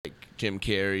Jim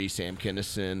Carrey, Sam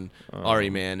Kinison,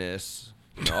 Ari Manis,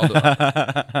 all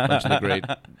the bunch of the great.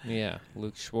 Yeah,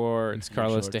 Luke Schwartz,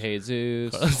 Carlos De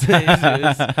Jesus,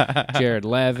 Jesus. Jared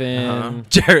Levin.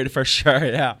 Jared for sure.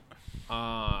 Yeah.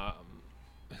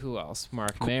 Who else?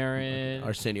 Mark Maron,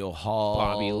 Arsenio Hall,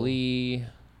 Bobby Lee,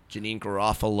 Janine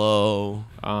Garofalo,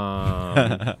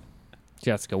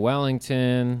 Jessica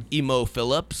Wellington, Emo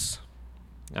Phillips,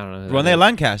 I don't know. Who Renee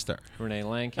Lancaster. Renee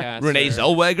Lancaster. Renee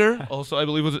Zellweger, also I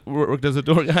believe worked as a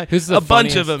door guy. Who's the a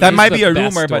bunch of funniest- them. That who's might the be a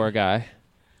best rumor, but- door guy.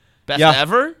 Best Yeah.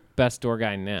 ever. Best door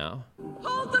guy now.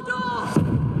 Hold the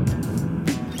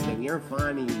door! If you're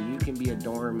funny, you can be a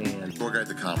doorman. Door guy at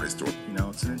the Comedy Store. You know,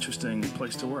 it's an interesting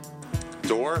place to work.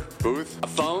 Door, booth,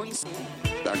 Phones?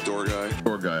 back door guy.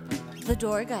 Door guy. The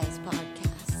Door Guys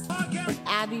podcast with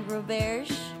Abby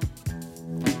Roberge,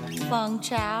 Feng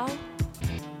Chow,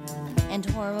 and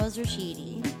Hormoz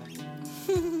Rashidi.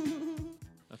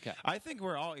 Okay. I think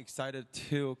we're all excited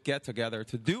to get together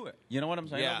to do it. You know what I'm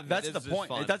saying? Yeah, That's this the is point.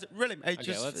 fun. It doesn't really.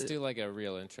 Okay, let's do like a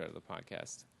real intro to the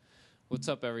podcast. What's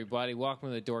up, everybody? Welcome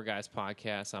to the Door Guys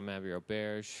podcast. I'm Abby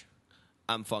Roberge.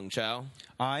 I'm Feng Chow.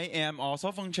 I am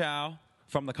also Feng Chow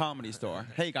from the Comedy Store.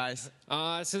 Hey guys.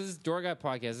 So this is Door Guy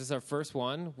podcast. This is our first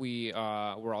one. We're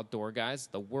all Door Guys,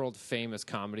 the world famous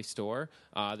comedy store.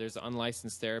 There's an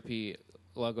unlicensed therapy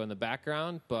logo in the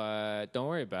background, but don't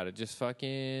worry about it. Just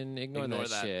fucking ignore that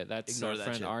shit. That's Ignore our that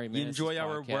friend shit. Ari Manis. Enjoy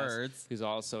our words. Who's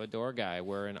also a door guy.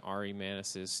 We're in Ari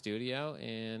Manis' studio,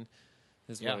 and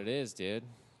this is what it is, dude.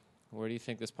 Where do you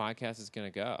think this podcast is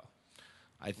gonna go?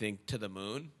 I think to the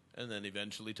moon and then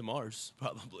eventually to Mars,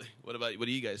 probably. What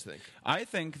do you guys think? I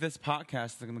think this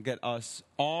podcast is gonna get us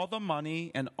all the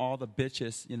money and all the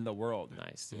bitches in the world.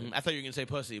 Nice, dude. I thought you were gonna say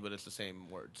pussy, but it's the same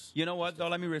words. You know what? Though,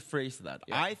 let me rephrase that.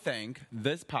 Yeah. I think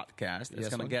this podcast is Yes,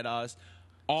 gonna one? get us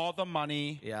all the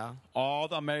money, Yeah, all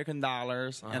the American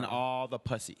dollars, and all the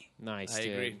pussy. Nice, I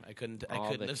dude. agree. I couldn't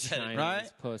All the have said it. Chinese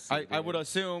Right? pussy, I would dude.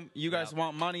 assume you guys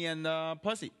want money and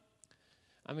pussy.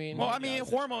 I mean, Well, who I mean,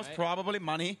 doesn't, Hormoz right? probably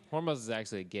money. Hormoz is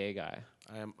actually a gay guy.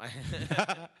 I am.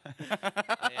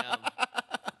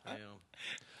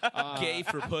 Gay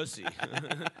for pussy.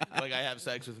 Like I have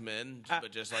sex with men,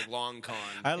 but just like long con.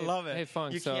 I love it. Hey,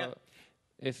 Funk, You so can't-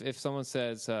 if someone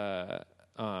says,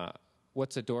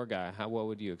 what's a door guy, what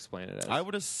would you explain it as? I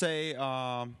would say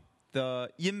the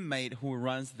inmate who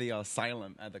runs the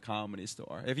asylum at the Comedy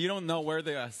Store. If you don't know where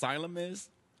the asylum is,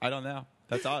 I don't know.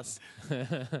 That's us.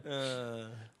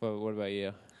 What about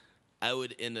you? I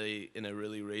would, in a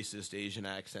really racist Asian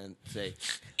accent, say,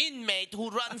 "Inmate who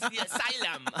runs the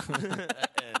asylum,"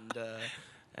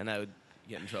 and I would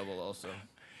get in trouble also.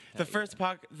 The first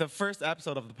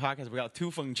episode of the podcast, we got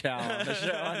two Feng Chow on the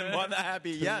show. I'm one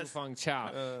happy. Yes. Feng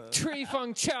Chow. Tree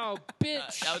Feng Chow,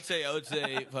 bitch. I would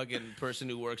say, fucking person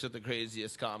who works at the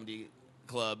craziest comedy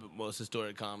club, most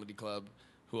historic comedy club,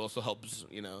 who also helps,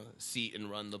 seat and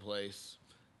run the place,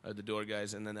 are the door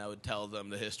guys. And then I would tell them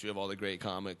the history of all the great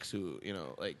comics who,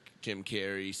 like Jim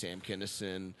Carrey, Sam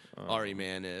Kinison, Ari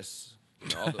Manis,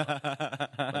 all the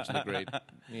bunch of the great.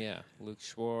 Yeah, Luke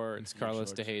Schwartz,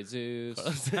 Carlos De Jesus,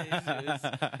 Jesus.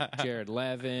 Jared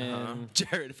Levin.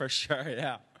 Jared for sure.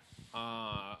 Yeah.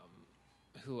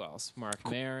 Who else? Mark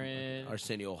Maron,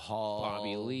 Arsenio Hall,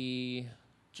 Bobby Lee,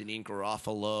 Janine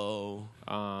Garofalo,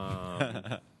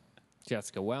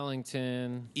 Jessica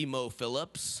Wellington. Emo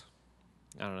Phillips,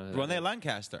 I don't know. Who Renee that is.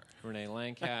 Lancaster. Renee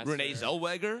Lancaster. Renee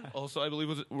Zellweger, also I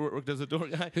believe worked as a door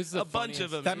guy. Who's the a bunch of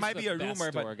funniest- them. That who's might the be a best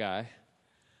rumor, but- door guy.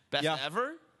 Best Yeah.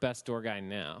 ever? Best door guy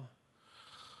now.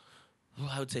 Well,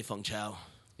 I would say Feng Chow.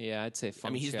 Yeah, I'd say Feng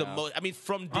I mean, he's Chow. the most. I mean,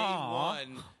 from day Aw.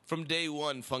 one. From day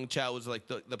one, Feng Chow was like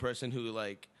the person who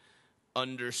like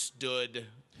understood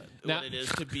Now- what it is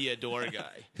to be a door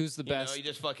guy. Who's the You best? know, he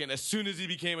just fucking. As soon as he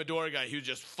became a door guy, he was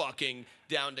just fucking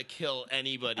down to kill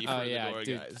anybody for Oh the yeah, door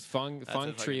dude. guys. Fung That's a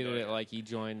fucking treated door it guy. like he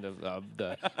joined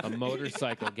a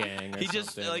motorcycle gang. Or He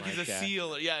just something like he's a that.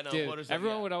 seal. Yeah, no. Dude, motorcycle,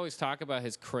 everyone yeah. would always talk about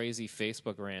his crazy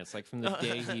Facebook rants, like from the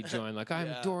day he joined. Like, I'm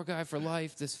Yeah. door guy for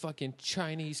life. This fucking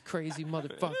Chinese crazy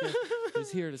motherfucker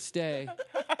is here to stay.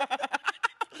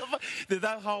 Is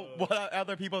that what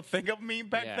other people think of me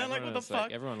back Yeah, then? Like, everyone what the was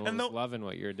fuck? everyone And was no- loving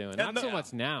what you're doing. and Not no- so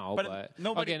much now, but but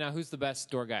nobody- okay. Now, who's the best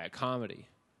door guy at comedy?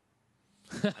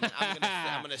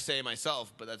 I'm gonna say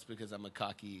myself, but that's because I'm a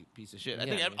cocky piece of shit. I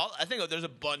Yeah, think yeah. I think there's a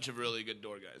bunch of really good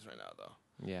door guys right now, though.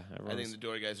 Yeah, I everyone's, think the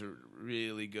door guys are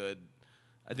really good.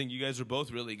 I think you guys are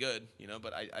both really good,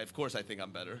 but I of course I think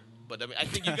I'm better. But I mean, I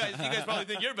think you guys probably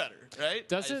think you're better, right?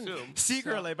 Doesn't- I assume.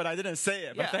 Secretly, but I didn't say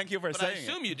it. But thank you for but saying I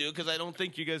assume you do because I don't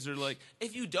think you guys are like.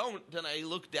 If you don't, then I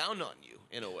look down on you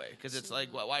in a way because it's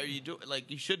like, well, why are you doing? Like,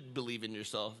 you should believe in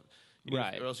yourself.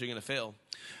 Right. Or else you're gonna fail.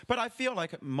 But I feel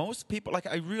like most people, like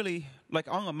I really, like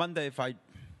on a Monday, if I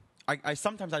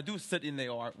sometimes I do sit in the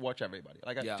OR, watch everybody.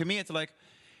 Like Yeah. to me, it's like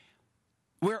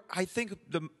I think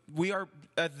we are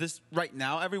at this right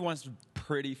now. Everyone's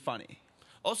pretty funny.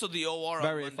 Also, the OR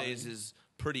Very on Mondays funny. is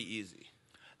pretty easy.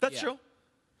 That's Yeah. true.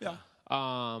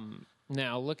 Yeah.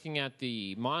 Now, looking at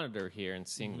the monitor here and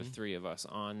seeing the three of us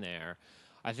on there,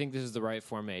 I think this is the right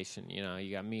formation. You know,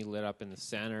 you got me lit up in the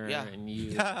center, Yeah. and you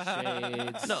with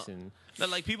the shades. No. And But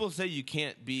like people say, you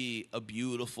can't be a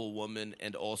beautiful woman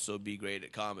and also be great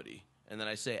at comedy. And then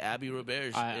I say, Abby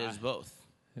Roberge is both.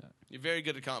 Yeah. You're very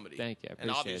good at comedy. Thank you. I And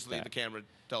appreciate obviously, that. the camera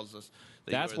tells us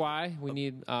that that's you're why we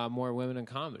need more women in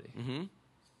comedy. Mhm.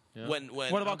 Yeah. When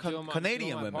What about I'm doing my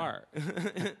Canadian women? part.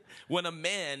 when a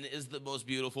man is the most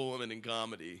beautiful woman in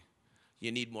comedy, you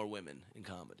need more women in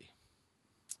comedy.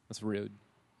 That's rude.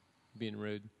 Being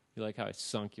rude. You like how I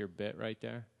sunk your bit right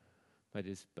there by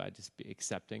just be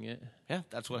accepting it. Yeah,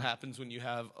 that's what happens when you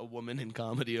have a woman in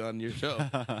comedy on your show.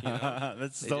 You know?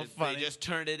 That's They so just, funny. They just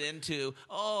turned it into,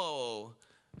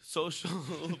 social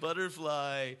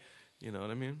butterfly. You know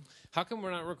what I mean? How come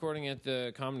we're not recording at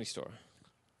the Comedy Store?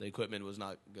 The equipment was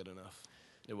not good enough.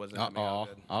 It wasn't coming out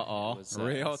good. Uh-oh. It was,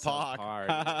 Real talk.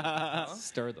 subpar.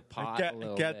 Stir the pot a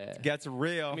little bit. Gets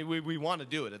real. I mean, we want to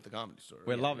do it at the Comedy Store.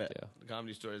 we right? love it. Yeah. The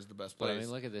Comedy Store is the best But place. I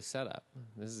mean, look at this setup.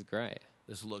 This is great.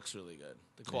 This looks really good.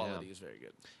 The quality Yeah. is very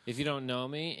good. If you don't know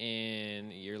me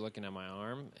and you're looking at my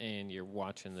arm and you're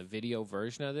watching the video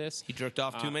version of this, He jerked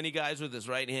off too many guys with his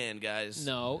right hand, guys.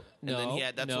 no, And then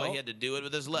that's why he had to do it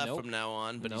with his left Nope. from now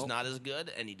on. But he's Nope. not as good,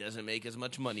 and he doesn't make as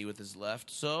much money with his left.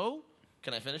 So,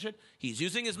 can I finish it? He's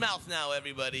using his mouth now,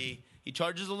 everybody. He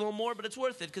charges a little more, but it's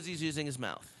worth it because he's using his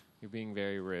mouth. You're being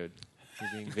very rude. You're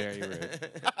being very rude.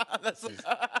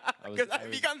 Because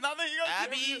Abby got nothing. He goes,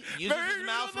 Abby uses very his rude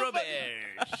mouth on the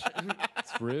Roberge.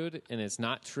 It's rude and it's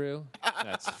not true.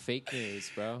 That's fake news,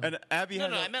 bro. And Abby No,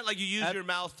 has I meant like you use your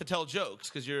mouth to tell jokes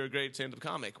because you're a great stand-up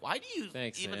comic. Why do you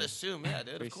Thanks, even man. assume? Yeah, dude,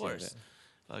 of Appreciate course. it.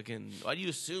 Fucking, why do you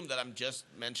assume that I'm just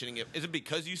mentioning it? Is it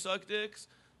because you suck dicks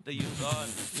that you thought?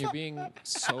 You're being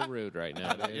so rude right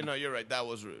now, dude. You know, you're right. That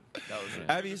was rude. That was rude.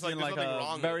 Abby's It's like in there's like nothing a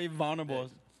wrong very with- vulnerable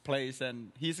place,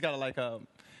 and he's got like a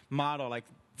motto, like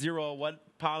zero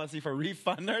what policy for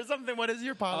refund or something. What is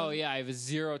your policy? Oh yeah, I have a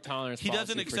zero tolerance. He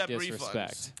policy doesn't for accept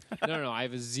disrespect. No, I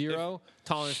have a zero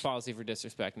tolerance policy for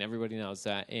disrespect, and everybody knows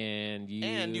that. And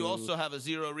you also have a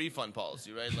zero refund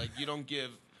policy, right? Like you don't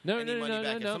give No, any no, money no,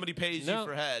 back. no, If somebody pays no. you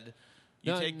for head,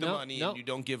 you take the money and you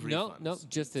don't give refunds. No,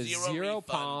 just a zero refund.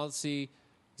 policy,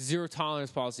 zero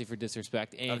tolerance policy for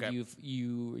disrespect, and Okay.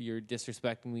 you're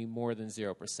disrespecting me more than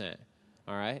 0%.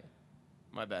 All right,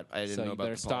 My bad. I didn't So know you about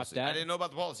better the stop policy. that. I didn't know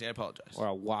about the policy. I apologize. or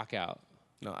I'll walk out.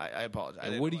 No, I apologize. I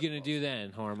And didn't what are know you about gonna do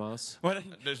then, Hormoz? What?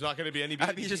 the- There's not going to be any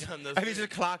Abby just on this. Abby just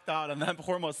clocked out, and then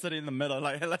Hormoz sitting in the middle,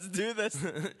 like, let's do this.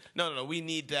 No. We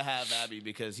need to have Abby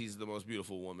because he's the most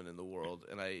beautiful woman in the world,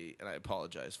 and I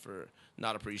apologize for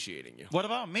not appreciating you. What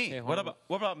about me? Hey, what Hormoz.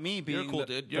 about me being You're cool,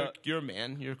 the- dude. You're a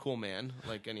man. You're a cool man,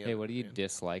 like any other. Hey, what do you man.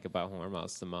 dislike about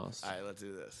Hormoz the most? All right, let's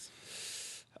do this.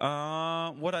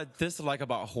 What I dislike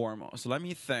about Hormoz? Let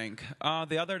me think.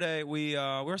 The other day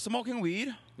we're smoking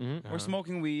weed. We're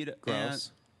smoking weed.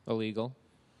 Gross, illegal.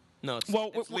 No, it's, Well,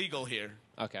 it's we- legal here.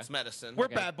 Okay. It's medicine. We're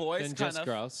Okay. bad boys, Then kind just of.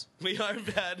 gross. We are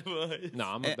bad boys. No,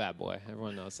 I'm a bad boy.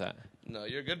 Everyone knows that. No,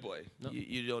 you're a good boy.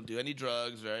 You don't do any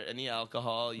drugs or any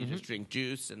alcohol. You just drink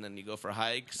juice, and then you go for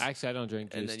hikes. Actually, I don't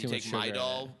drink juice. and then Too you much take sugar in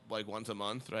Midol it. like once a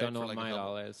month, right? Don't know For what like a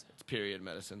couple- Midol is. It's period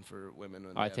medicine for women.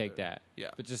 When they I have take their- that.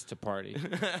 Yeah. But just to party.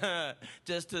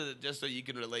 just so you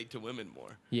can relate to women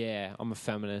more. Yeah, I'm a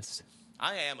feminist.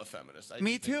 I am a feminist.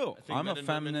 Me too. I think I'm a men and women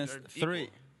feminist are equal. 3.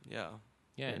 Yeah.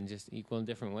 Yeah, and just equal in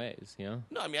different ways, you know?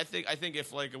 No, I mean, I think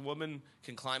if like a woman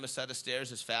can climb a set of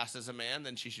stairs as fast as a man,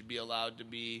 then she should be allowed to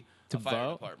be To a fire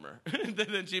vote? department.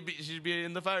 then she should be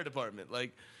in the fire department.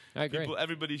 Like, I agree.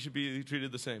 everybody should be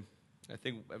treated the same. I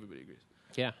think everybody agrees.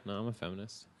 Yeah, no, I'm a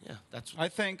feminist. Yeah, that's. I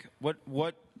think what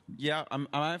yeah,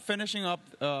 I'm finishing up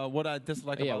what I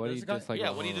dislike Yeah, about what do this you guy. dislike? yeah,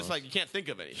 about what do you Hormoz? dislike? You can't think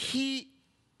of anything. He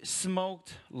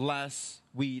smoked less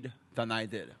weed than I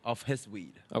did of his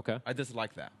weed. Okay. I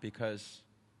dislike that because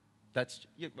that's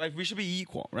like we should be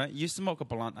equal, right? You smoke a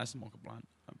blunt, I smoke a blunt,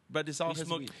 but it's all We his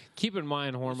smoke- weed. Keep in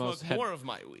mind, Hormoz Smoke had... more of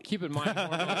my weed. Keep in mind,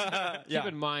 Hormoz, Yeah.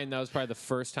 keep in mind that was probably the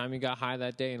first time he got high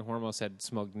that day, and Hormoz had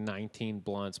smoked 19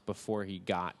 blunts before he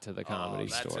got to the comedy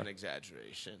that's store. an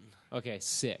exaggeration. Okay,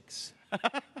 6.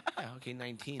 Yeah, okay,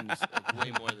 19 is like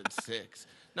way more than 6.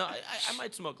 No, I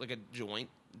might smoke like a joint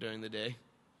during the day.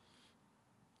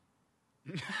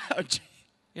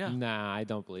 Yeah. Nah, I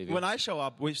don't believe you. When I show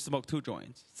up, we smoke 2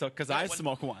 joints. So because I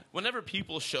smoke 1. Whenever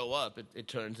people show up, it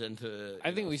turns into.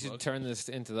 I think we should turn this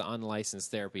into the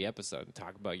unlicensed therapy episode and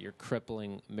talk about your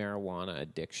crippling marijuana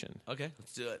addiction. Okay,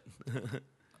 let's do it.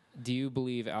 Do you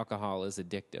believe alcohol is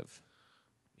addictive?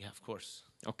 Yeah, of course.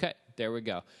 Okay, there we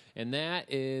go. And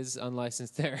that is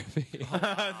unlicensed therapy.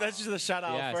 That's just a shout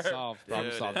out Yeah, for solved.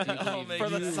 Problem solved. Do you believe for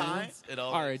the you signs. It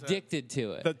all are makes addicted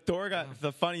to it?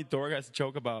 The funny door guy's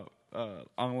joke about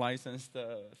unlicensed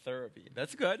therapy.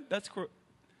 That's good. That's cool.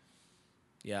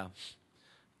 Yeah.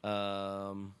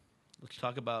 Let's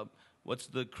talk about what's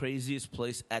the craziest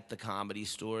place at the Comedy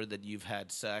Store that you've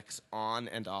had sex on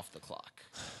and off the clock.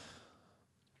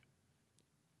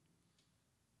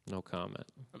 No comment.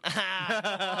 This is what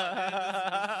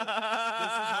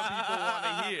people want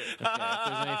to hear. Okay, if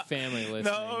there's any family listening,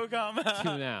 No comment.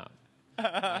 tune out.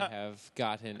 I have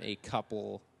gotten a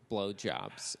couple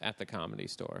blowjobs at the Comedy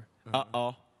Store.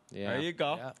 Uh-oh. Yeah. There you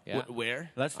go. Yeah. Where?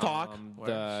 Let's talk.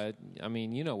 I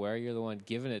mean, you know where. You're the one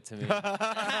giving it to me.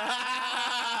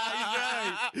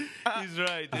 He's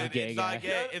right, dude. Gay It's guy. not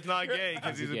gay. It's not gay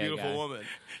because He's he's a a gay beautiful guy. woman.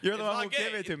 You're the It's one not who gay.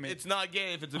 gave it to me. It's not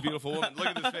gay if it's a beautiful woman. Look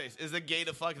at this face. Is it gay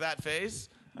to fuck that face?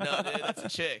 No, dude. That's a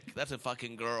chick. That's a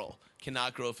fucking girl.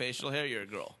 Cannot grow facial hair. You're a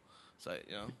girl. So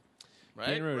right?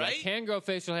 Being rude. Right? I can grow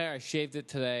facial hair. I shaved it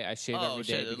today. I shave Oh, every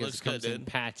day shit, it because looks it comes good, in dude.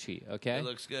 patchy. Okay. It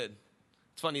looks good.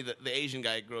 It's funny that the Asian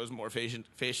guy grows more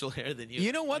facial hair than you.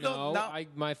 You know what, No, though? Now,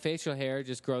 my facial hair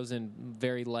just grows in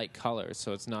very light colors,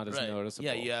 so it's not as Right. noticeable.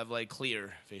 Yeah, you have like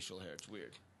clear facial hair. It's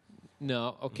weird.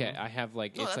 No, okay. I have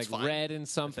like No, it's that's like fine. red in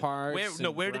some parts.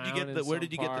 Where did you get the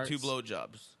 2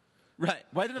 blowjobs? right.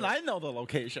 Why didn't I know the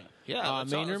location? Yeah,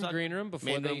 Main room, green room before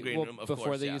main they room, green room, of before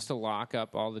course, they yeah. used to lock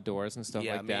up all the doors and stuff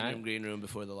Yeah, like main that. room, green room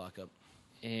before the lockup.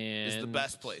 And It's the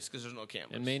best place because there's no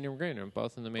cameras. And main room, green room,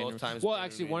 both in the main Both room. times Well, main room,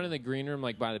 actually, green one room. in the green room,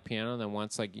 like by the piano, and then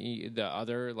once like the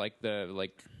other, like the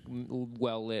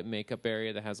well lit makeup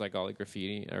area that has like all the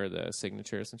graffiti or the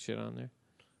signatures and shit on there.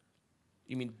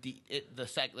 You mean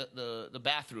the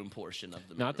bathroom portion of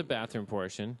the Not the room? bathroom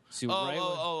portion. See,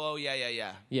 Oh, right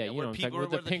yeah. Yeah, you where know, what I'm people- talking with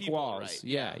where the pink people are, walls. right.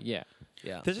 Yeah.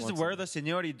 Yeah. This is Once where in- the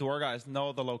seniority door guys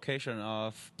know the location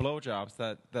of blowjobs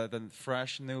that the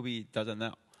fresh newbie doesn't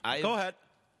know. Go ahead.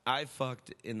 I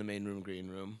fucked in the main room, green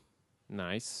room.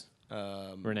 Nice.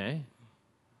 Um, Renee?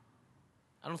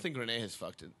 I don't think Renee has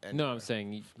fucked it. No, I'm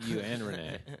saying you and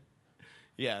Renee.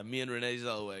 Yeah, me and Renee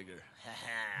Zellweger.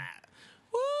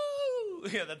 Woo!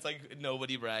 Yeah, that's like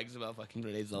nobody brags about fucking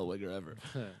Renee Zellweger ever.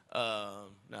 No,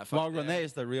 I fucked Well, there. Renee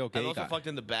is the real I've gay also guy. fucked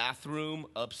in the bathroom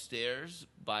upstairs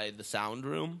by the sound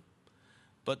room.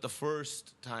 But the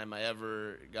first time I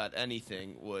ever got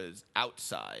anything was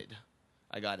outside.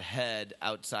 I got head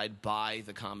outside by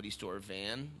the Comedy Store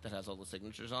van that has all the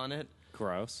signatures on it.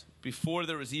 Gross. Before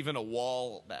there was even a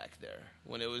wall back there.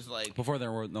 When it was like Before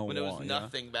there were no when it wall, was yeah.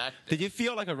 nothing back there. Did you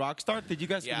feel like a rock star? Did you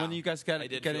guys Yeah, when you guys I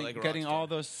did feel like a rock getting star. all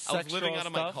those I was sexual living out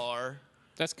of my stuff? car.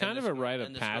 That's kind of a rite of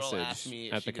and this girl asked passage me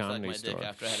if at she the could suck Comedy my Store. dick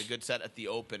after I had a good set at the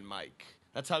open mic.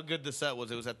 That's how good the set was.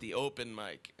 It was at the open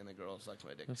mic, and the girl sucked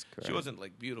my dick. That's She great. wasn't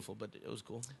like beautiful, but it was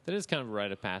cool. That is kind of a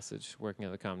rite of passage working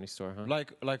at the Comedy Store, huh?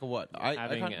 Like what?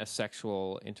 Having a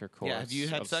sexual intercourse. Yeah, have you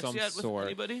had of sex some yet with sort.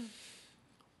 anybody?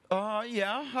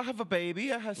 Yeah, I have a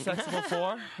baby. I had sex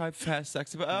before. I've had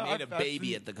sex. But, You made a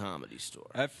baby at the Comedy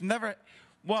Store. I've never.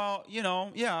 Well,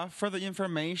 yeah. For the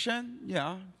information,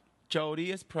 yeah.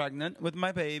 Jody is pregnant with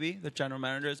my baby. The general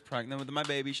manager is pregnant with my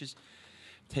baby. She's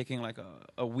taking like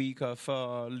a week of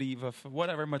leave of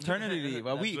whatever maternity leave. A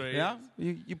That's week. right. Yeah.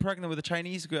 You're pregnant with a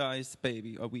Chinese guy's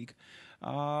baby. A week.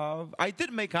 I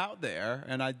did make out there,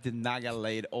 and I did not get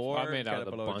laid or I made get out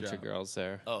with a bunch blowjob. of girls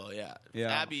there. Oh yeah.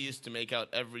 Yeah. Abby used to make out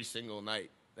every single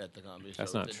night at the Comedy Store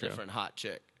That's with not a true. different hot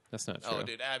chick. That's not true. Oh,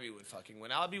 dude, Abby would fucking.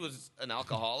 When Abby was an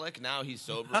alcoholic, now he's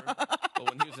sober. But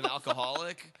when he was an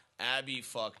alcoholic, Abby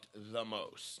fucked the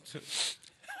most.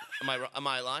 Am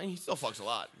I lying? He still fucks a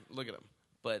lot. Look at him.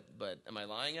 But am I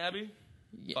lying, Abby?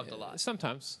 Yeah, Fucked a lot.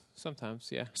 Sometimes,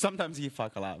 yeah. Sometimes he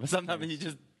fuck a lot, but sometimes he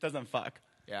just doesn't fuck.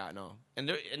 Yeah, I know.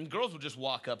 And girls would just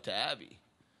walk up to Abby.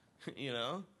 You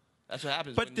know, that's what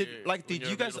happens. But when did you're a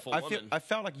you guys? beautiful I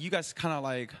felt like you guys kind of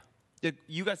like.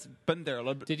 You guys been there a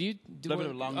little bit. Did you? little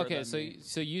bit longer Okay, than so me.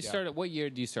 so you started. What year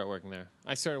did you start working there?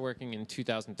 I started working in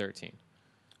 2013.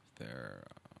 There,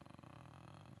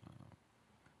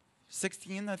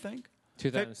 16, I think.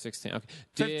 2016. Okay.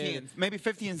 15, maybe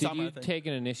 15 Did something. you I think. take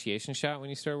an initiation shot when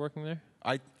you started working there?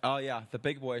 Oh yeah, the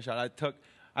big boy shot.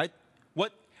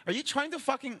 What? Are you trying to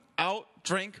fucking out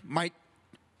drink my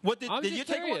What I was did you just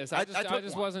take one? curious. I just took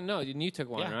one. wasn't know. You took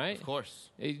one, Yeah, right? of course.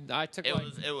 I took It like,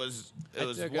 was I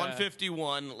took,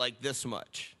 151 like this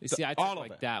much. you see, I all took of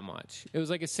like it. that much. It was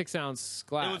like a 6-ounce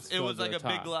glass. It was filled like to a the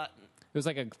big top. glass. It was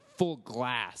like a full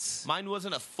glass. Mine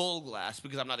wasn't a full glass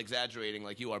because I'm not exaggerating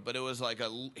like you are, but it was like a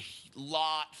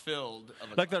lot filled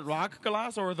of a Like glass. the rock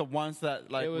glass or the ones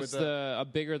that like It was with a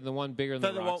bigger than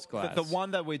the rocks glass. the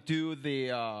one that we do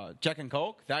the Jack and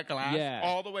Coke, that glass, Yeah.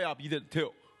 all the way up. You did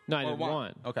two. No, I Or did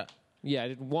one. Okay. Yeah, I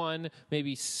did one,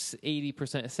 maybe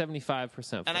 80%,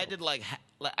 75%. And I did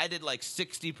like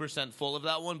 60% full of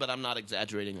that one, but I'm not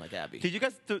exaggerating like Abby. Did you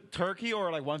guys do turkey or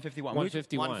like 151?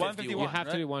 151. 151. You have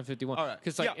to right? do 151 All right.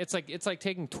 because Yeah. it's like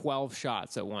taking 12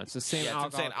 shots at once. The same Yeah,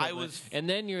 that's what I'm alcohol. saying. Equivalent. And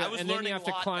then I was and then you learning have a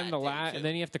to lot climb that the day, ladder. too. And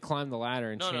then you have to climb the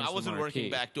ladder and No, change I the wasn't marquee.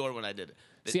 working backdoor when I did it.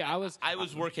 See, I was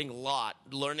working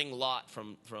learning a lot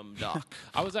from Doc.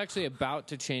 I was actually about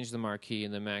to change the marquee,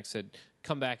 and then Max said,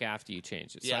 "Come back after you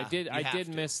change it." So Yeah, you I have did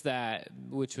to. miss that,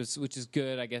 which is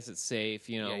good. I guess it's safe,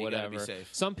 Yeah, you gotta whatever. be safe.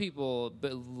 Some people,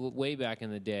 way back in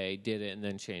the day, did it and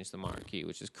then changed the marquee,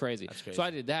 which is crazy. That's crazy. So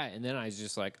I did that, and then I was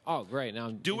just like, "Oh, great!" Now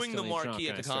I'm Doing the instantly marquee drunk, at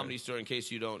and the I started- Comedy Store, in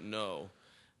case you don't know,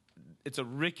 it's a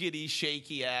rickety,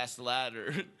 shaky ass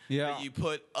ladder Yeah. that you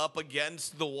put up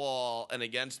against the wall and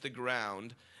against the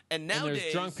ground. And And nowadays,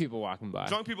 there's drunk people walking by.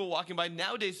 Drunk people walking by.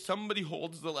 Nowadays, somebody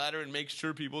holds the ladder and makes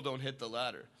sure people don't hit the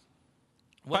ladder.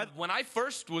 When I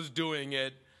first was doing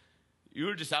it, you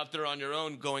were just out there on your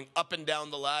own, going up and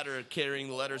down the ladder, carrying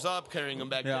the letters up, carrying them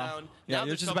back Yeah. down. Yeah, Now you're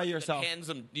there's just by somebody that yourself.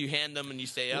 you hand them, and you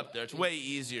stay up there. It's way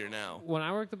easier now. When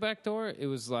I worked the back door, it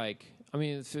was like, I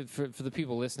mean, for the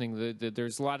people listening,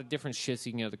 there's a lot of different shifts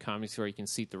you can get at the Comedy Store. You can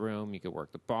seat the room, you could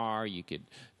work the bar, you could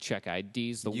check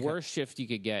IDs. The worst shift you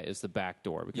could get is the back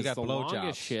door because got the blowjobs.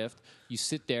 longest shift, you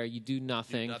sit there, you do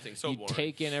nothing, So you boring.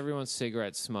 take in everyone's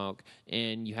cigarette smoke,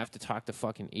 and you have to talk to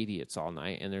fucking idiots all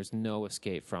night, and there's no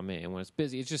escape from it. And when it's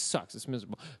busy, it just sucks. It's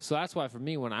miserable. So that's why for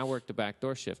me, when I worked the back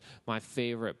door shift, my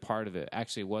favorite part of it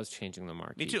actually was changing the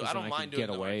marquee. Me too. 'cause I then don't could mind get doing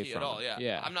the away marquee from at all. it.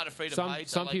 Yeah. I'm not afraid of some,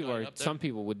 heights. Some I like people going are. up there. Some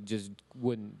people wouldn't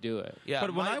do it. Yeah,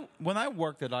 But when I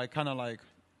worked it, I kind of like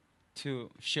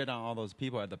to shit on all those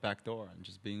people at the back door and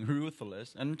just being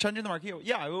ruthless and changing the marquee.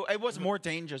 Yeah, it was more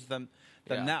dangerous than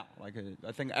Yeah. now. Like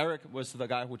I think Eric was the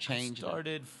guy who changed it.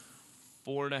 started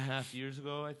 4.5 years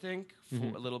ago, I think,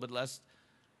 Mm-hmm. a little bit less,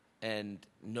 and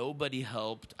nobody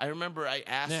helped. I remember I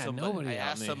asked Yeah, somebody. nobody I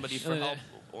helped asked me. somebody for help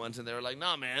once, and they were like,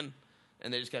 "Nah, man,"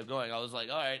 and they just kept going. I was like,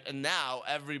 "All right," and now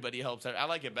everybody helps. I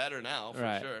like it better now, for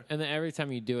Right. sure. And then every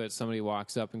time you do it, somebody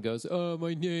walks up and goes, "Oh,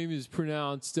 my name is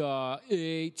pronounced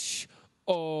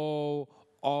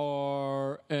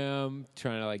HORM,"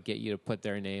 trying to like get you to put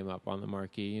their name up on the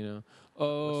marquee,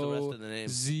 What's the rest of the name?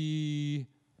 Z.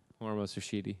 Hormoz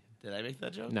Rashidi. Did I make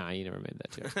that joke? Nah, you never made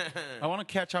that joke. I want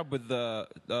to catch up with the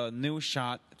new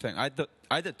shot thing.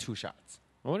 I did 2 shots.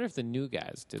 I wonder if the new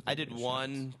guys did. I did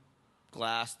one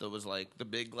glass that was like the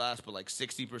big glass, but like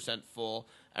 60% full.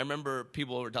 I remember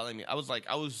people were telling me I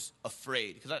was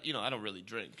afraid because I don't really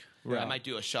drink. Right. I might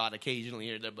do a shot occasionally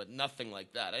here or there, but nothing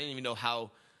like that. I didn't even know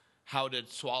how to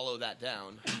swallow that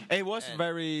down. It was And-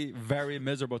 very, very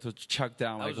miserable to chuck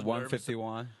down I like was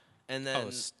 151. And then Oh,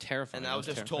 it's terrifying. And I was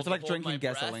just told It's to like hold drinking my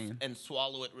breath gasoline. and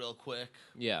swallow it real quick.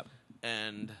 Yeah.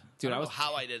 And Dude, I I don't was know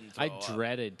how I didn't throw I up.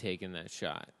 dreaded taking that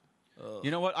shot.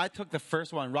 You know what? I took the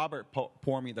first one. Robert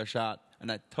poured me the shot,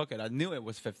 and I took it. I knew it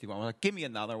was 51. I was like, "Give me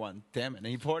another one, damn it!" And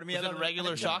he poured me Was it another a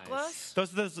regular shot Nice.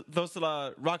 glass? Those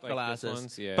rock this glasses.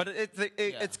 ones? Yeah. But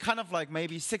it's kind of like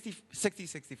maybe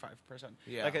 65%.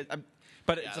 Yeah. Like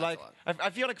but Yeah, it's that's like a lot. I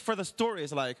feel like for the story,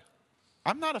 it's like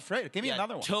I'm not afraid. Give me Yeah,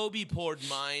 another one. Toby poured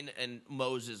mine, and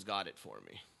Moses got it for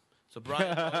me. So Brian,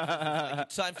 was like,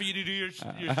 it's time for you to do your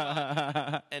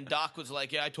shot. And Doc was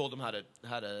like, "Yeah, I told him how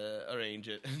to arrange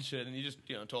it and shit." And he just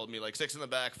told me like 6 in the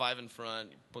back, 5 in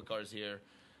front, put cars here.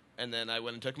 And then I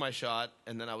went and took my shot,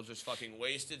 and then I was just fucking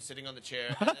wasted sitting on the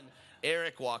chair. And then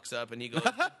Eric walks up and he goes,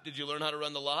 "Did you learn how to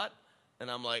run the lot?"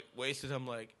 And I'm like, wasted. I'm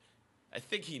like, I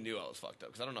think he knew I was fucked up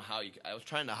because I don't know how I was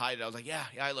trying to hide it. I was like, yeah,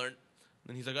 I learned.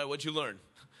 And he's like, "All right, what'd you learn?"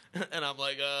 And I'm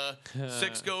like,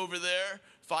 6 go over there,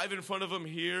 5 in front of him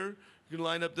here. You can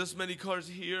line up this many cars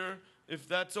here. If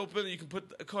that's open, you can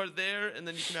put a car there, and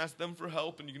then you can ask them for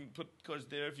help, and you can put cars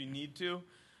there if you need to."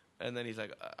 And then he's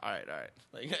like, "All right."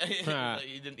 Like,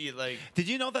 he like. Did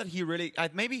you know that he really?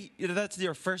 Maybe that's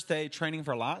your first day training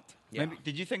for a lot. Yeah. Maybe,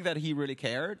 did you think that he really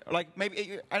cared? Like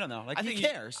maybe I don't know. Like I he think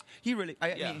cares. He really.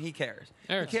 I Yeah. mean, he cares.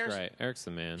 Eric's he cares. great. Eric's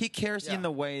the man. He cares Yeah. in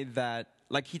the way that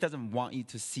like he doesn't want you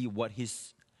to see what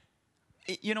he's.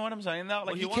 You know what I'm saying? Though, like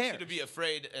Well, he he wants cares. you to be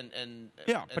afraid and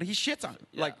yeah, but he shits on it.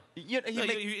 Yeah. Like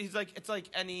he's like it's like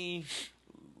any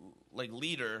like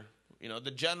leader, you know,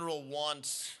 the general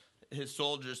wants his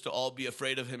soldiers to all be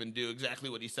afraid of him and do exactly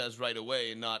what he says right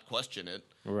away and not question it.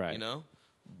 Right. You know?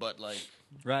 But like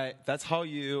Right. That's how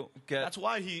you get. that's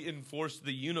why he enforced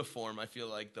the uniform, I feel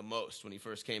like, the most when he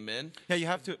first came in. Yeah, you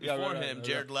have to. Before him,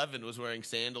 Jared Levin was wearing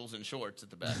sandals and shorts at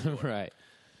the back door. Right.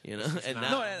 You know? And now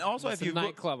No, and also It's if a you look,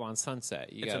 nightclub on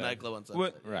Sunset. You it's a gotta- nightclub on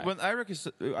Sunset. Right. when Eric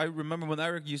I remember when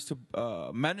Eric used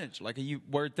to manage, like you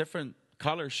wear different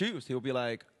color shoes. He'll be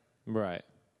like, Right.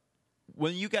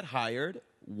 when you get hired,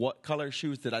 what color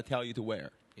shoes did I tell you to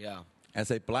wear? Yeah. I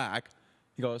say black.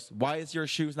 He goes, why is your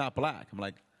shoes not black? I'm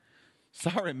like,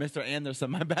 sorry, Mr.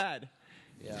 Anderson, my bad.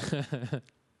 Yeah.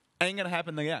 Ain't gonna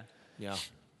happen again. Yeah.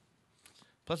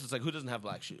 Plus, it's like, who doesn't have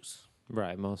black shoes?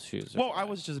 Right. Most shoes. Are Well, I black.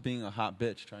 was just being a hot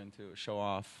bitch trying to show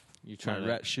off You my trying to-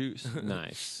 red shoes.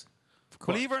 Nice. Of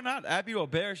course. Believe it or not, Abby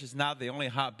Roberge is not the only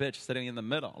hot bitch sitting in the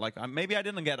middle. Like, maybe I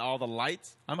didn't get all the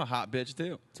lights. I'm a hot bitch,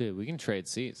 too. Dude, we can trade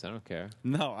seats. I don't care.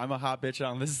 No, I'm a hot bitch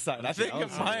on this side. I think I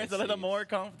was mine's a little seats. more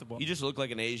comfortable. You just look like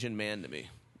an Asian man to me.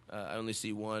 I only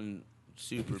see one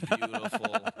super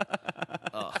beautiful,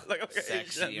 Like an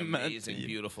sexy, Asian man to amazing, you.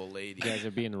 beautiful lady. You guys are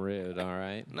being rude. All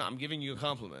right. No, I'm giving you a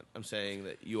compliment. I'm saying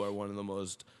that you are one of the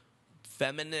most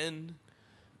feminine,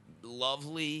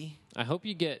 lovely. I hope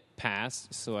you get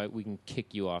passed so we can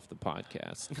kick you off the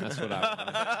podcast. That's what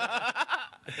I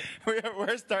want.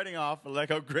 We're starting off like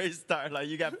a great start. Like,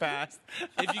 you got passed.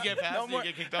 If you get past No it, more-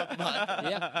 you get kicked off the podcast.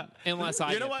 Yeah. Unless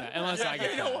I You know get what? unless I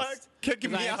get You know what? passed.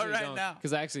 Kicking me out right now.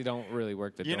 Because I actually don't really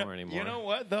work the door anymore. You know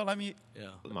what, though? Let me... Yeah.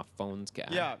 My phone's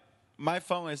got. Yeah, my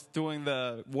phone is doing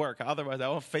the work. Otherwise, I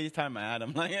will FaceTime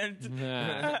Adam. Like,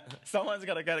 Nah. someone's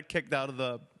gonna get kicked out of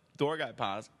the Door Guy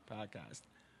podcast.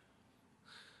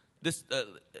 This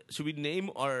should we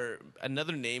name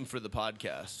another name for the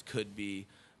podcast? Could be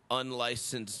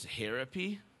unlicensed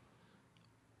therapy,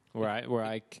 Where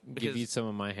I give Because- you some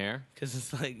of my hair. because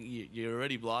it's like you're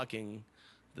already blocking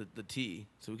the T,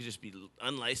 so we could just be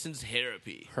unlicensed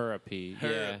therapy. Therapy. Yeah.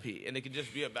 Therapy, and it could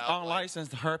just be about like,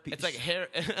 Unlicensed herpes. it's like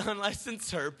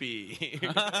unlicensed herpy.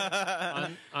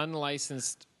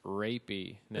 Unlicensed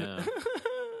rapey. No.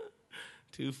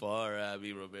 Too far,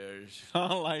 Abby Roberge.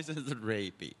 unlicensed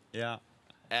rapey. Yeah.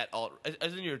 At alt,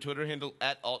 as in your Twitter handle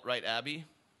at alt-right Abby.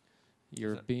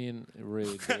 You're being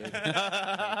rude, dude. It's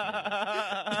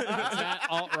that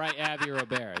alt-right Abby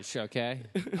Roberge, okay?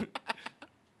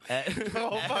 The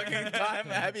whole fucking time,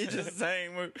 Abby just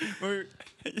saying,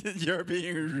 you're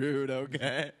being rude,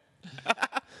 okay?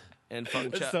 And Feng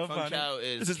It's Chao, so Feng funny. Chao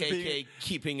is It's just KK being-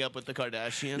 keeping up with the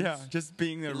Kardashians. Yeah, just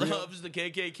being a real... Loves the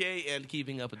KKK and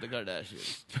keeping up with the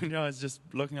Kardashians. You know, it's just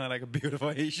looking like a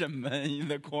beautiful Asian man in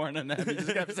the corner, and Abby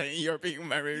just kept saying, you're being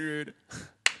very rude.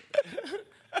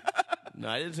 No,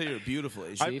 I didn't say you were beautiful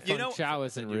Asian. See, you Feng know- Chao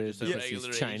isn't You're rude just a because he's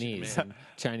regular Asian Chinese. man. And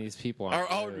Chinese people Are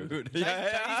aren't all rude. rude.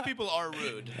 Chinese people are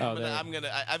rude. Oh, But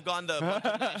they're- I've gone to a bunch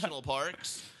of national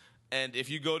parks, and if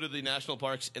you go to the national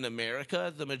parks in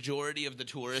America, the majority of the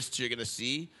tourists you're gonna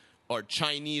see are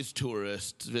Chinese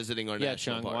tourists visiting our Yeah,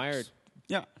 national Chung, parks. why are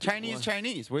Yeah,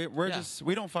 Chinese. We're Yeah. just,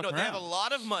 we don't fuck No, around. they have a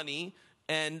lot of money,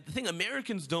 and the thing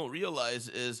Americans don't realize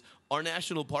is our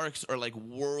national parks are like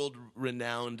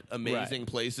world-renowned, amazing Right.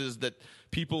 places that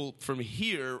people from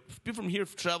here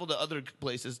travel to other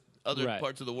places, other Right.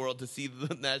 parts of the world to see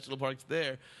the national parks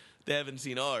there. They haven't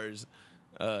seen ours.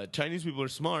 Chinese people are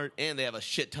smart, and they have a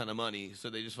shit ton of money, so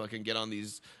they just fucking get on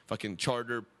these fucking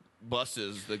charter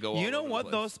buses that go all You know over the what,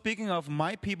 place. though? Speaking of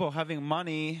my people having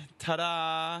money,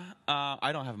 ta-da!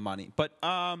 I don't have money, but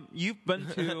you've been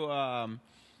to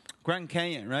Grand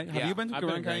Canyon, right? Have Yeah, you been to I've been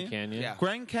Grand to Grand Canyon? Canyon. Yeah.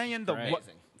 Grand Canyon,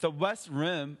 Amazing. the West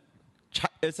Rim,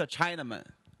 it's a Chinaman.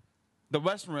 The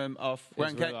West Rim of Is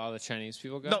Grand where Canyon. all the Chinese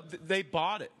people go? No, they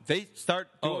bought it. They start.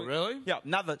 Oh, doing- really? Yeah.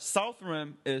 Now the South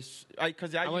Rim is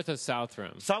because I went to South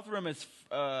Rim. South Rim is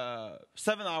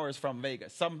 7 hours from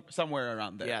Vegas, somewhere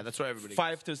around there. Yeah, that's where everybody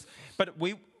Five to, but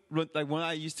we like when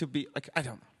I used to be like I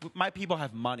don't know. My people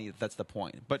have money. That's the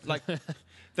point. But like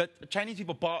the Chinese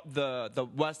people bought the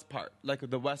west part, like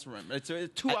the West Rim. It's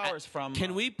 2 hours from.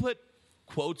 Can we put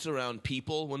quotes around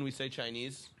people when we say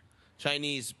Chinese?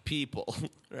 Chinese people.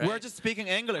 Right? We're just speaking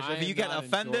English. I If you am get not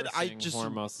offended, I endorsing just.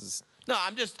 Hormoz's. No,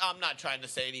 I'm not trying to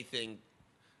say anything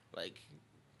like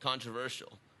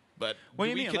controversial. But What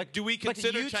do do you we mean? con- Like, do we like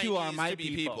consider you two Chinese are my to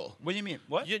be people? What do you mean?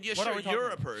 What? Yeah, What are sure, we talking you're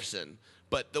a about? person,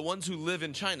 but the ones who live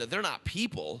in China, they're not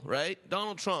people, right?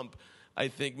 Donald Trump, I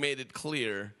think, made it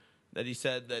clear that he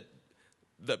said that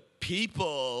the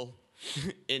people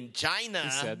in China.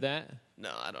 He said that?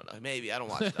 No, I don't know. Maybe I don't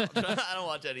watch Donald Trump. I don't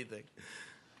watch anything.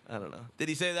 I don't know. Did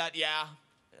he say that? Yeah.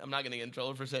 I'm not going to get in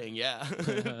trouble for saying yeah.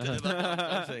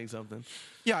 I'm saying something.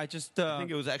 Yeah, I just. I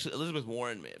think it was actually Elizabeth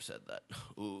Warren may have said that.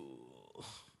 Ooh.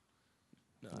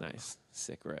 Nice.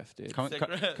 Sick riff, dude. Can, Sick can-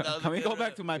 riff. can- That was can a we good go back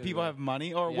riff. to my Good people riff. have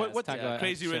money or Yeah, what? let's What's talk that? about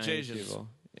Crazy Rich Chinese Asians. people.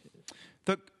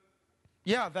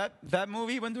 Yeah, that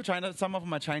movie went to China. Some of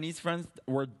my Chinese friends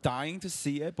were dying to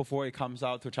see it before it comes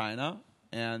out to China,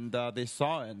 and they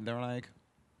saw it and they were like,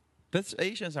 "These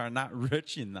Asians are not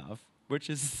rich enough," which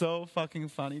is so fucking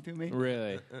funny to me.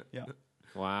 Really? Yeah.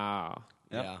 Wow.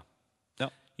 Yep. Yeah.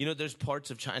 Yep. You know, there's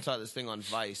parts of China. I saw this thing on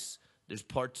Vice. There's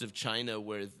parts of China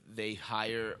where they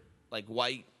hire like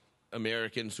white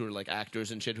Americans who are like actors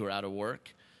and shit who are out of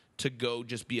work to go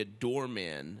just be a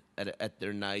doorman at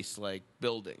their nice like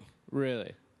building.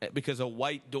 Really? Because a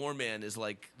white doorman is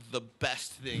like the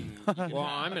best thing. You can Well,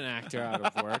 have. I'm an actor out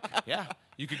of work. Yeah,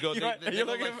 you could go. You're They go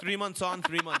looking like at- 3 months on,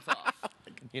 3 months off.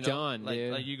 You know, Done,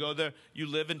 dude. like you go there. You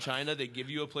live in China. They give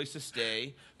you a place to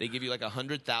stay. They give you like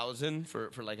 100,000 for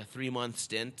like a 3-month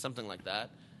stint, something like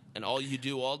that. And all you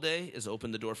do all day is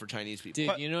open the door for Chinese people. Dude,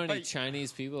 But- you know any but-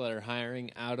 Chinese people that are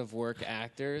hiring out of work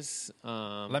actors?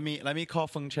 Let me call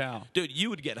Feng Chao. Dude, you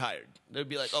would get hired. They'd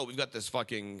be like, "Oh, we've got this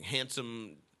fucking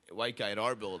handsome white guy at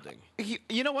our building."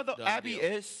 You know what though? Done Abby deal.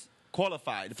 is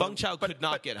qualified. Feng Chao but- could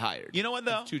not but get hired. You know what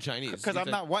though? Too Chinese. Because He's I'm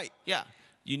not white. Yeah,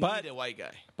 you But- need a white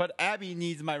guy. But Abby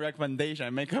needs my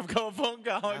recommendation. Make her call Feng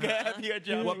Chao and get Abby a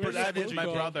job. What because Abby is percentage my you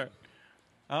go? brother.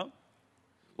 Huh?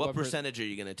 What percentage are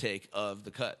you going to take of the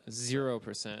cut?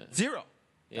 0%. Zero.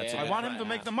 That's Yeah. I what want him to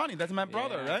make the money. That's my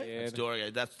brother, Yeah, right? dude. That's door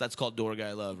guy. That's called door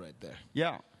guy love right there.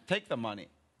 Yeah. Take the money.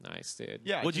 Nice, dude.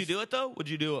 Yeah. Would you do it though? Would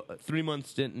you do a 3-month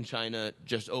stint in China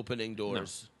just opening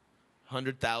doors?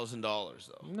 $100,000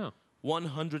 though. No.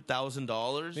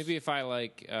 $100,000. Maybe if I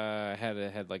like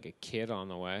had like a kid on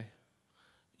the way.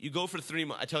 You go for 3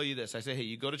 months. I tell you this. I say, hey,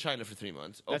 you go to China for 3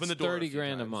 months. Open That's the door. 30 few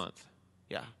grand a times. month.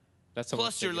 Yeah. That's how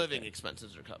Plus much your they get living paid.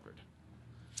 expenses are covered.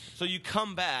 So you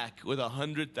come back with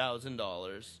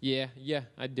 $100,000. Yeah,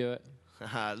 I'd do it.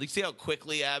 You see how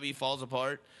quickly Abby falls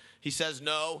apart? He says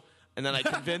no, and then I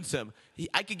convince him.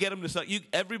 I could get him to suck.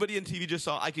 Everybody in TV just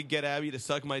saw I could get Abby to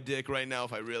suck my dick right now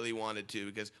if I really wanted to.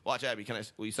 Because watch, Abby,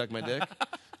 will you suck my dick?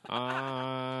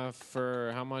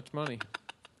 For how much money?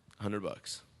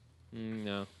 $100.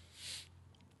 No.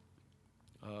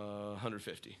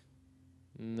 150.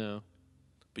 No.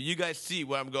 But you guys see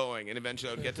where I'm going, and eventually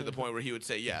I would get to the point where he would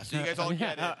say yes. So you guys all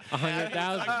get it.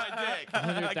 100,000. Suck my dick.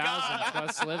 100,000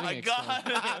 plus living I got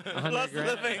expenses. it. 100 Plus grand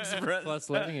living expense. plus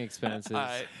living expenses. All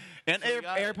right. And So we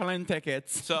got it. airplane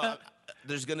tickets. So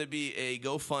there's going to be a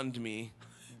GoFundMe.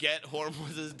 Get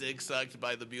Hormoz's dick sucked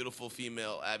by the beautiful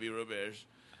female Abby Roberge.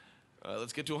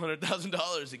 Let's get to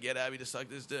 $100,000 to get Abby to suck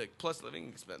this dick, plus living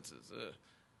expenses.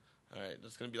 All right,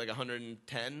 that's going to be like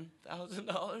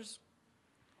 $110,000.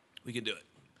 We can do it.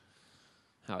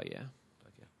 Hell yeah.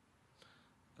 Okay.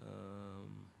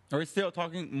 Are we still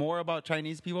talking more about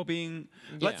Chinese people being?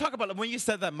 Let's Yeah. talk about when you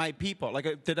said that my people. Like,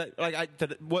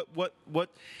 what?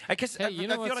 I guess Hey, you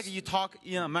know I feel what's- like you talk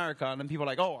in America and then people are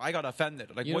like, oh, I got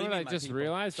offended. Like, You what know do you what I mean, my just people?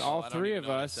 realized? All I don't three even of know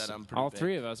what I us, said. I'm pretty all big.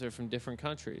 three of us are from different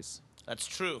countries, That's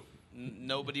true.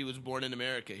 Nobody was born in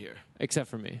America here. except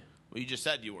for me. Well, you just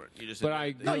said you weren't. You just said But I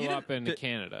you grew didn't- up in but-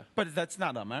 Canada. But that's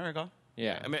not America.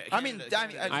 Yeah. I mean, Canada- I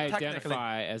technically-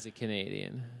 identify as a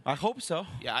Canadian. I hope so.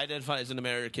 Yeah, I identify as an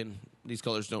American. These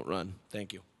colors don't run.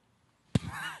 Thank you.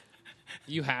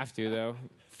 You have to though.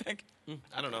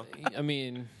 I don't know. I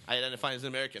mean, I identify as an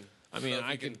American. I mean, So if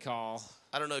I you could call.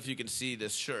 I don't know if you can see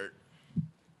this shirt.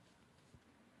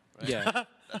 Yeah.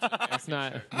 That's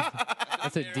not.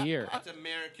 That's a deer. That's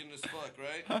American as fuck,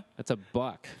 right? That's a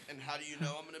buck. And how do you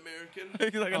know I'm an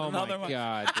American? Like Oh another my one.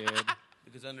 god, dude.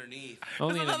 Because underneath.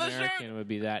 Only an another shirt. American would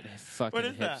be that fucking What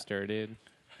is that? hipster, dude.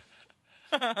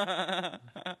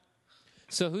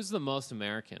 So who's the most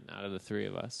American out of the three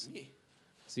of us? Me.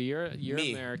 So you're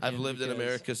Me. American. I've lived in because-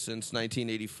 America since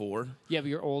 1984. Yeah, but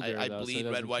you're older. I though, so it bleed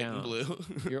red, doesn't white, count. and blue.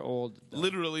 You're old. though.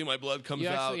 Literally, my blood comes You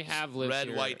out actually have lived red,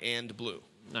 here. white, and blue.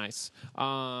 Nice.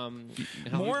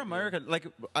 More American. Like,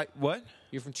 what?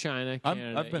 You're from China, I'm-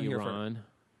 Canada, I've been here for- Iran.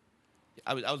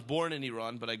 I was born in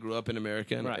Iran, but I grew up in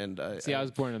America. And, Right. and See, I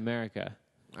was born in America.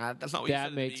 that's not what That you said at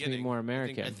the makes me beginning. more I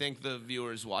American. think the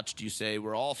viewers watched you say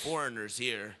we're all foreigners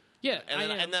here. Yeah, and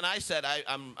then, I am. and then I said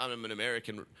I'm an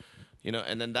American, you know,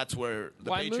 and then that's where the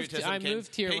Well, I moved- patriotism I came.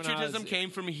 moved here when I patriotism was- came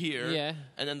from here. Yeah.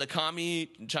 And then the commie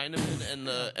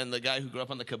Chinaman and the guy who grew up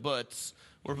on the kibbutz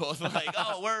were both like,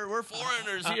 oh, we're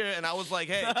foreigners here, and I was like,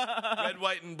 hey, red,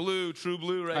 white, and blue, true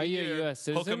blue, right Are you here. a U.S.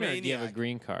 citizen or do you have a Hulkamaniac.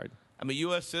 green card? I'm a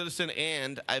U.S. citizen,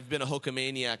 and I've been a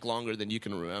Hulkamaniac longer than you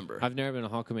can remember. I've never been a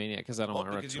Hulkamaniac because I don't Well,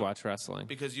 want because to you- watch wrestling.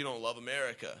 Because you don't love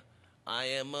America. I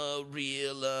am a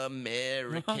real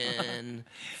American.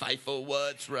 Fight for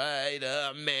what's right,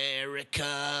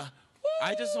 America.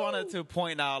 I just wanted to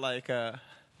point out like a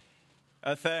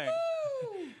thing.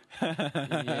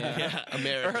 Yeah,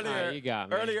 America. Earlier, you got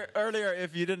me. earlier,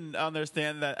 if you didn't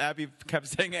understand that Abby kept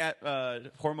saying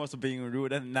Hormoz being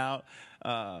rude, and now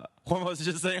Hormoz is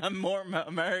just saying I'm more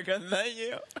American than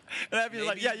you. And Abby's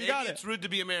like, yeah, you got It's it. rude to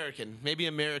be American. Maybe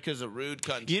America's a rude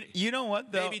country. You know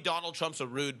what though? Maybe Donald Trump's a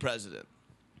rude president.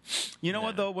 You know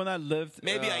what though? When I lived,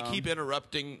 Maybe I keep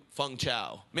interrupting Feng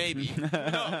Chow. Maybe. Who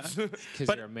knows?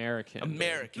 Because you're American.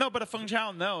 American. No, but a Feng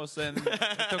Chao knows, and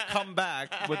to come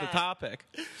back with the topic.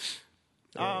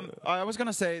 I was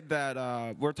gonna say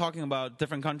that we're talking about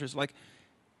different countries. Like,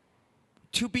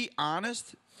 to be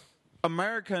honest,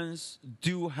 Americans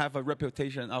do have a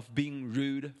reputation of being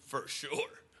rude For sure.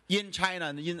 in China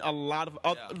and in a lot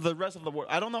of the rest of the world.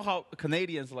 I don't know how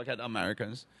Canadians look at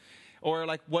Americans, or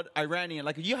like what Iranian.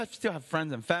 Like, you still have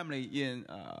friends and family in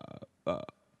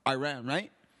Iran,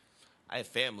 right? I have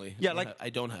family. Yeah, like- I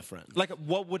don't have friends. Like,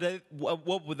 what would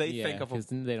they Yeah, think of? because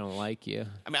they don't like you.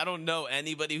 I mean, I don't know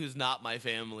anybody who's not my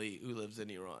family who lives in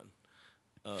Iran.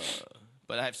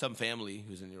 But I have some family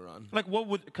who's in Iran. Like, what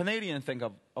would Canadians think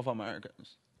of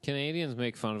Americans? Canadians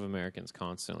make fun of Americans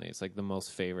constantly. It's like the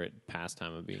most favorite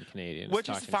pastime of being Canadian. Which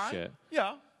is talking fine. Shit.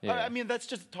 Yeah. Yeah. I mean, that's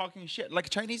just talking shit. Like,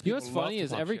 Chinese You people. know what's love funny to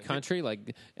is talk every shit. country, like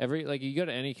you go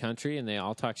to any country and they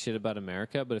all talk shit about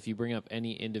America, but if you bring up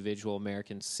any individual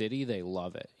American city, they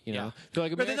love it. You know, they're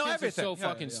like But they know Americans are so everything. Yeah,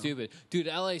 fucking yeah. stupid, dude.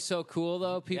 LA's so cool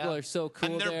though. People Yeah. are so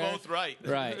cool And they're there. both right.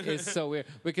 Right, it's so weird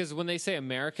because when they say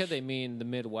America, they mean the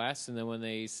Midwest, and then when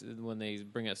they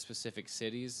bring up specific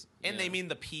cities, And they know. mean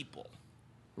the people.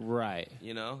 right.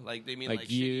 You know? Like, they mean Like shitty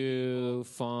you,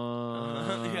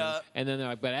 fun, Yeah. and then they're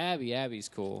like, but Abby's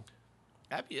cool,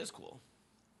 Abby is cool.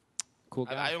 cool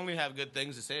guy. I only have good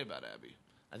things to say about Abby.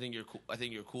 I think you're cool. I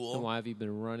think you're cool. Then why have you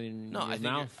been running No, your I think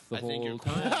mouth the I think you're whole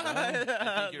cool. time?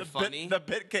 I think you're funny. The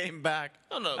bit came back.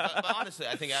 No, but honestly,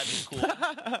 I think Abby's cool.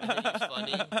 I think he's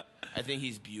funny. I think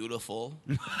he's beautiful.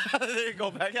 There you go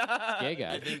back. Gay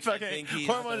guy. I think Fucking he's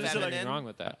Hormoz is feminine. Nothing wrong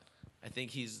with that. I think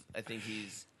he's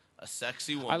a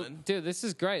sexy I, woman. dude, this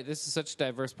is great. This is such a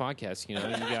diverse podcast. You know,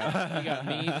 you got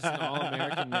me, just an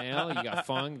all-American male. You got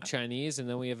Feng, Chinese, and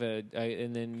then we have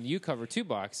and then you cover two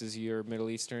boxes. You're Middle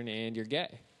Eastern and you're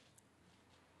gay.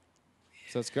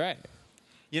 So it's great.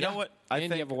 You know what? I and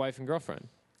think you have a wife and girlfriend.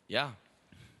 Yeah.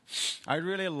 I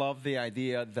really love the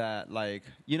idea that, like,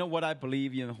 you know what I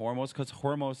believe in Hormoz? Because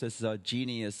Hormoz is a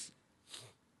genius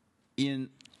in,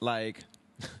 like,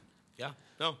 Yeah.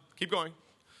 No, keep going.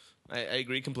 I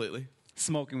agree completely.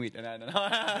 smoking weed. And I don't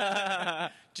know.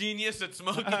 Genius at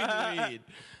smoking weed.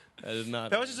 That is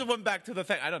not. That was just went back to the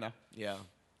thing. I don't know. Yeah.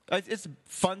 It's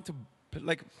fun to,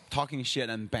 like, talking shit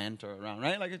and banter around,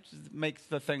 right? Like, it just makes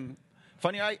the thing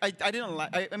funny. I didn't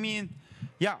like. I mean,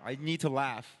 yeah, I need to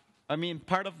laugh. I mean,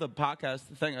 part of the podcast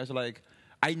thing is like,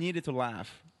 I needed to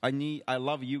laugh. I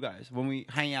love you guys when we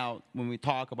hang out, when we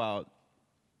talk about,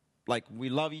 like, we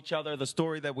love each other, the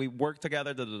story that we work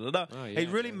together. Da, da, da, da. Oh, yeah, it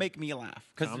really dude. make me laugh.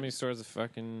 Comedy Store is it's a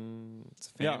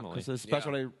Yeah, family. because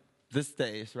especially these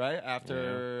days, right?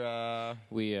 After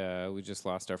we just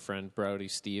lost our friend Brody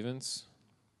Stevens.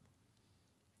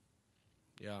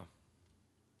 Yeah.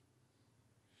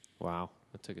 Wow,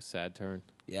 that took a sad turn.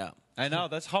 Yeah. I know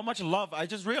that's how much love. I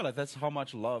just realized that's how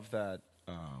much love that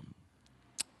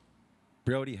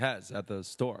Brody has at the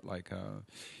store. Like,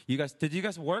 did you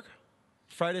guys work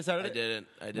Friday, Saturday? I didn't.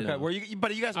 Okay, were you?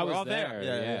 But you guys I were was all there. there,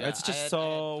 yeah. It's just I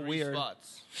so had 3 weird.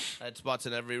 Spots. I had spots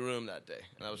in every room that day,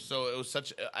 and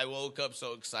I woke up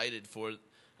so excited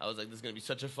I was like, this is gonna be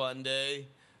such a fun day.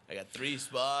 I got 3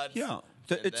 spots. Yeah.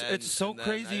 And It's so and then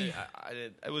crazy.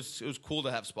 It was cool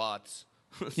to have spots.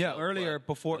 Yeah, earlier, but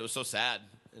before- it was so sad,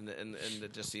 and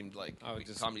it just seemed like comedy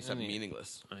seemed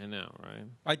meaningless. I know,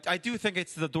 right? I do think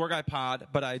it's the Door Guy Pod,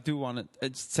 but I do want to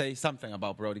say something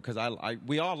about Brody because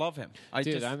we all love him. I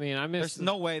Dude, I mean, I miss. There's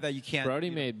no way that you can't. Brody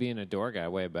made being a door guy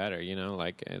way better, you know.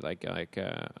 Like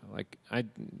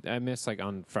I miss like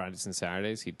on Fridays and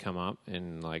Saturdays he'd come up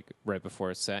and like right before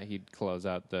a set he'd close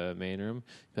out the main room,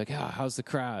 be like, "Oh, how's the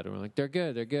crowd?" And we're like, "They're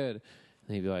good, they're good."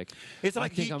 And he'd be like, It's "I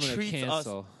like think he I'm gonna treats us-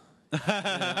 cancel." You know,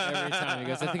 every time he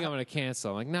goes, "I think I'm gonna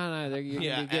cancel." I'm like, "No, you're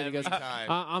Yeah, gonna be good." He goes, every time.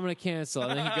 "I'm gonna cancel,"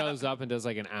 and then he goes up and does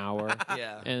like an hour,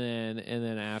 Yeah. and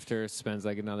then after spends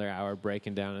like another hour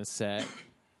breaking down his set.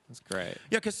 It's great.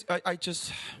 Yeah, because I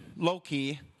just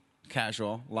low-key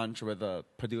casual lunch with a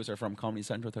producer from Comedy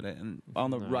Central today, and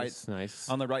on the Nice.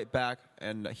 right back,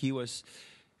 and he was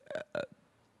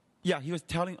Yeah, he was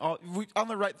telling on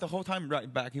the right the whole time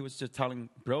right back. He was just telling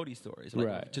Brody stories. Like,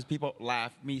 Right. Just people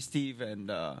laugh. Me, Steve, and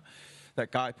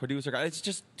that guy, producer guy. It's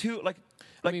just too like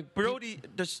mean, Brody.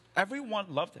 Just everyone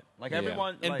loved him. Like Yeah.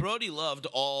 everyone. And like, Brody loved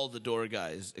all the door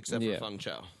guys except Yeah. for Feng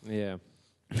Chao. Yeah.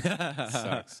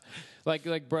 Sucks.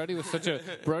 Like Brody was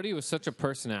such a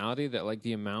personality that like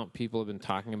the amount people have been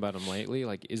talking about him lately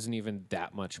like isn't even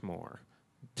that much more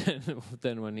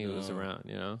than when he was around,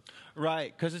 you know?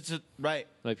 right, because it's right.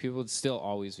 Like people would still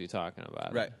always be talking about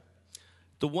him. Right.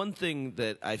 The one thing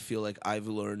that I feel like I've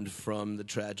learned from the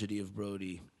tragedy of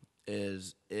Brody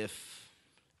is if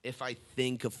I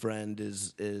think a friend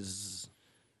is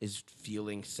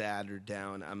feeling sad or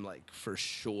down, I'm like for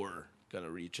sure gonna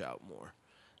reach out more.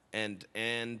 And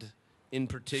in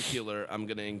particular, I'm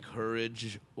gonna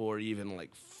encourage or even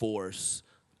like force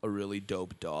a really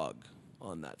dope dog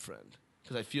on that friend.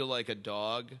 Because I feel like a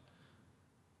dog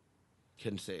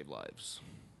can save lives.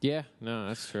 Yeah, no,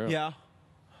 that's true. Yeah.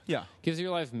 Yeah. Gives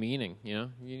your life meaning, you know.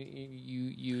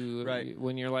 You Right.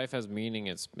 when your life has meaning,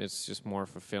 it's just more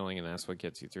fulfilling, and that's what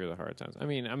gets you through the hard times. I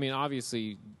mean,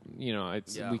 obviously, you know,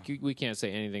 it's Yeah. we can't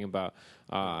say anything about,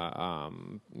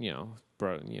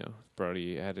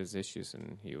 Brody had his issues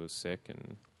and he was sick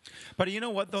and. But you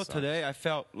know what though? Sucks. Today I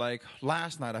felt like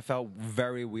last night I felt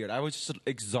very weird. I was just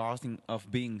exhausting of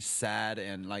being sad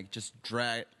and like just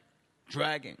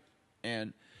dragging.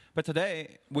 But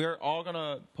today we're all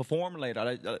gonna perform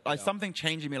later. Something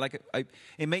changed in me. Like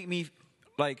it made me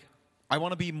like I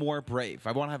want to be more brave.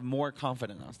 I want to have more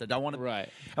confidence on stage. I want to. Right.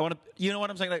 I want to. You know what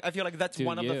I'm saying? Like I feel like that's Do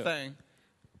one of you. the things.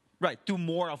 Right. Do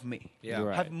more of me. Yeah.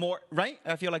 Right. Have more. Right.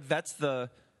 I feel like that's the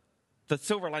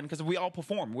silver line because we all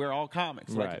perform. We're all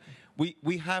comics. Like, Right.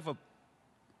 We have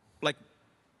like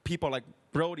people like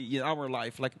Brody in our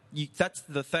life. Like that's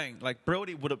the thing. Like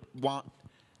Brody would have want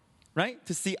right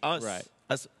to see us Right.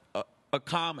 as a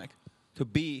comic to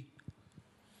be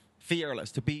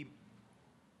fearless, to be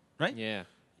right. Yeah.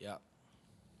 Yeah.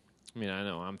 I mean, I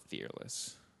know I'm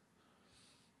fearless.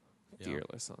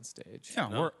 Fearless on stage.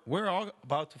 Yeah, we're all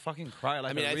about to fucking cry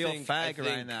like a real fag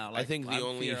right now. Like, I think the I'm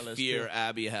only fearless, fear too.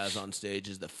 Abby has on stage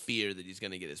is the fear that he's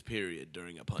going to get his period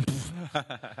during a punch.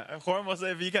 Hormoz,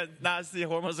 if you can not see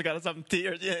Hormoz got some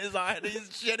tears in his eye and he's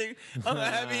shitting. I'm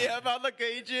happy about the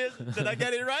cages. Did I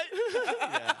get it right?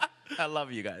 Yeah. I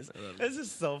love you guys. love you. This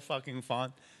is so fucking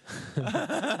fun. No,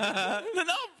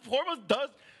 Hormoz does.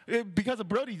 Because of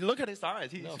Brody, look at his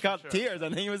eyes. He's got sure. tears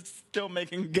and he was still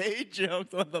making gay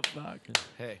jokes. What the fuck?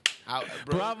 Hey,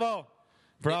 Bravo.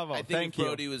 Bravo. I think Thank if you.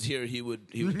 Brody was here, he would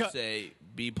say,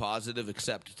 "Be positive,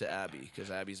 except to Abby,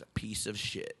 because Abby's a piece of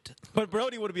shit." But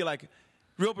Brody would be like,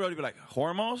 real Brody would be like,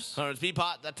 Hormoz?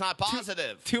 That's not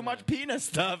positive. Too much penis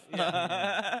stuff.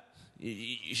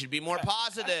 You should be more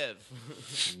positive.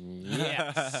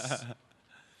 Yes.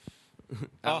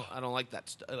 I don't like that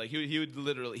stuff. Like he would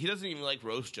literally. He doesn't even like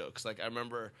roast jokes. Like I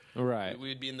remember, Right. we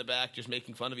would be in the back just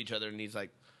making fun of each other, and he's like,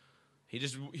 he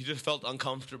just felt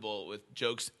uncomfortable with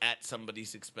jokes at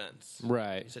somebody's expense.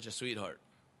 Right. He's such a sweetheart.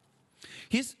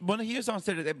 When he was on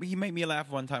stage, he made me laugh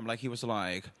one time. Like he was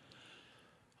like,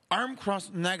 arm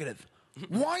cross negative.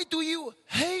 Why do you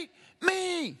hate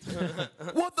me?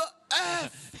 What the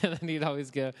F? And then he'd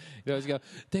always go,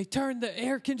 they turned the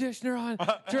air conditioner on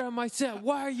during my set.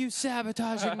 Why are you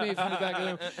sabotaging me from the back of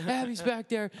the room? Abby's back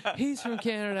there. He's from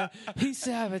Canada. He's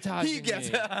sabotaging He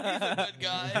gets me. He's a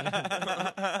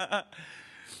good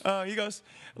guy. He goes,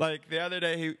 like the other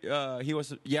day, he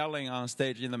was yelling on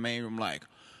stage in the main room, like,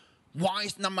 why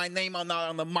is not my name not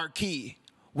on the marquee?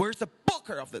 Where's the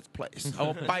booker of this place? I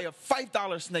will buy a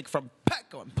 $5 snake from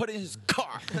Petco and put it in his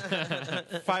car.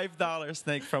 $5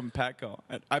 snake from Petco.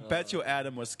 And I bet you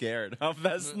Adam was scared of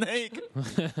that snake.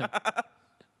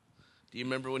 Do you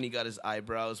remember when he got his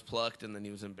eyebrows plucked and then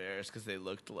he was embarrassed because they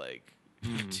looked like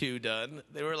too done?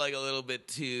 They were like a little bit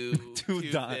too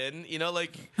done. thin. You know,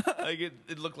 like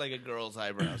it looked like a girl's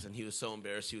eyebrows, and he was so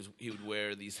embarrassed. He would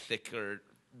wear these thicker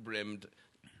brimmed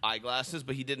eyeglasses,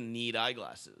 but he didn't need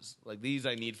eyeglasses. Like these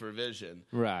I need for vision.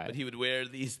 Right. But he would wear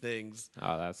these things.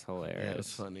 Oh, that's hilarious. Yeah,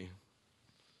 it's funny.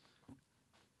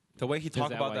 The way he Is talked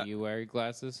that about why that. you wear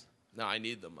glasses? No, I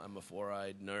need them. I'm a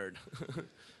four-eyed nerd.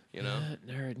 You know?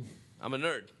 Nerd. I'm a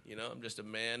nerd. You know? I'm just a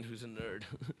man who's a nerd.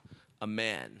 A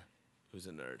man who's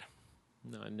a nerd.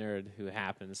 No, a nerd who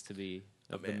happens to be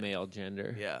of the man. male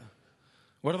gender. Yeah.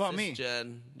 What about me?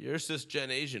 Cisgen, you're a cisgen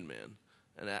Asian man.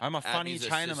 And I'm a funny Abby's a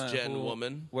Chinaman cisgen who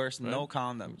woman. wears no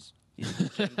condoms.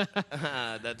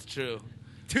 That's true.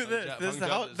 Do this. Feng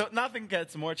Chao does- Nothing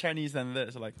gets more Chinese than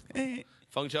this. Like,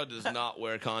 Feng Chao does not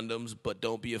wear condoms, but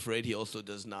don't be afraid, he also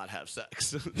does not have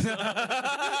sex. no,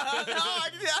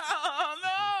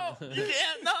 you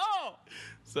can't. No.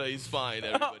 So he's fine,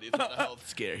 everybody. It's not a health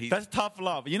scare. That's tough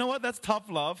love. You know what? That's tough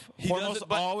love. He does Hormoz it,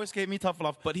 but- always gave me tough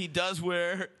love. But he does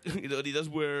wear, he does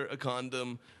wear a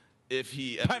condom if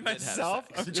he ever By did have myself,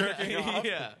 sex. I'm jerking off.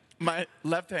 Yeah. My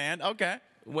left hand. Okay.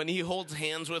 When he holds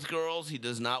hands with girls, he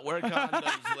does not wear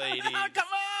condoms, ladies. Come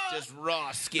on. Just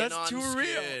raw skin That's on too skin.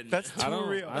 real. That's too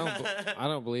real. I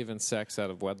don't believe in sex out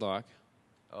of wedlock.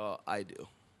 I do,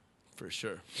 for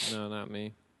sure. No, not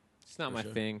me. It's not my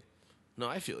sure. thing. No,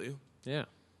 I feel you. Yeah.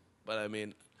 But I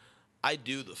mean, I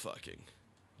do the fucking.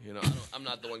 You know, I'm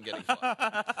not the one getting fucked.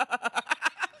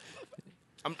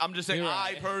 I'm just saying, You're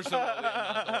right. I personally. I'm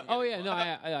not the one Oh yeah, no,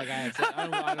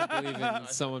 I don't believe in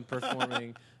someone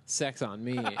performing sex on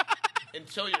me.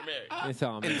 until you're married. Until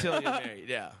I'm Until you're married,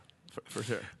 yeah, for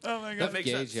sure. Oh my That god. makes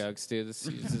gay sense. jokes, dude. This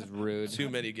is rude. Too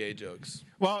many gay jokes.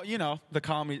 Well, you know, the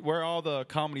comedy. We're all the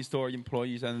Comedy Store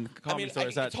employees and comedy stores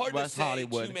it's at hard West to say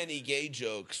Hollywood. too many gay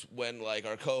jokes when like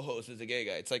our co-host is a gay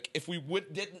guy. It's like if we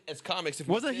didn't as comics. If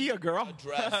Wasn't we he a didn't girl?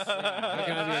 Address. How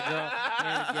can I be a girl?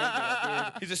 You're a gay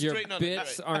guy, dude. He's a Your straight nut.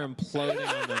 bits are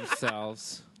imploding on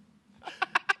themselves,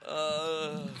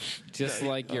 just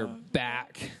like your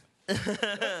back.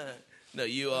 No,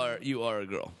 you are a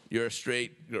girl. You're a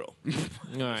straight girl.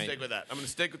 All right, Stick with that. I'm gonna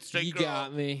stick with straight you girl.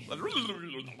 got me.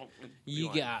 You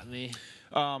on. got me.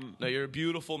 No, you're a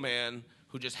beautiful man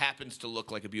who just happens to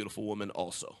look like a beautiful woman,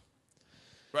 also.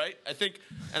 Right? I think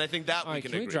that All we right,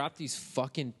 can can we agree. drop these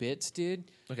fucking bits, dude?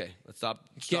 Okay, let's stop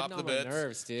Getting the on bits. my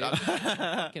nerves, dude. Stop the bits.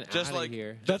 Fucking Just outta like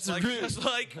here. That's just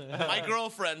like my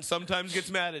girlfriend sometimes gets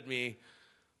mad at me.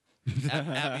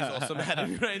 Abby's also mad at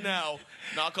me right now.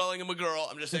 Not calling him a girl.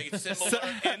 I'm just saying it's similar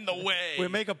in the way. We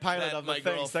make a pilot that of the my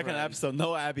thing. Second girlfriend- episode,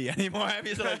 no Abby anymore.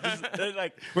 Abby's like, they're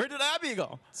like, where did Abby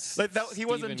go? Like that, he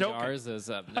wasn't Steven joking. Garza's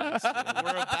up next. dude.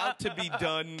 We're about to be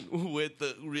done with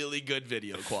the really good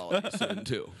video quality soon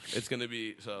too. It's gonna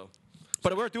be so.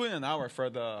 But we're doing an hour for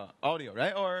the audio,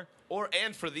 right?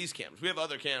 And for these cameras, we have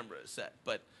other cameras set,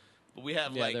 but we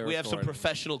have Yeah, they're we have some recording.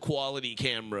 professional quality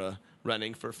camera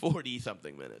running for 40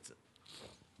 something minutes.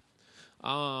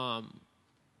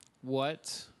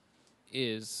 What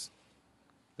is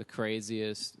the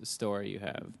craziest story you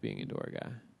have being a door guy?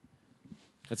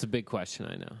 That's a big question,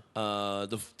 I know.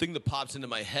 The thing that pops into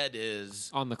my head is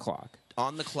On the clock.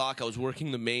 on the clock. I was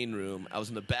working the main room. I was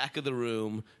in the back of the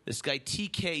room. This guy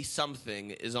TK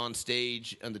something is on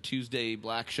stage on the Tuesday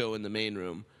Black Show in the main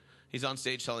room. He's on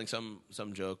stage telling some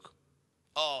joke.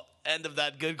 Oh, end of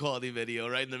that good quality video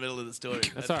right in the middle of the story.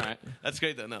 That's all right. That's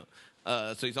great though. No,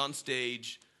 so he's on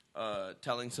stage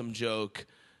telling some joke,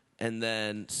 and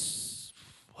then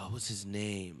what was his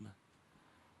name?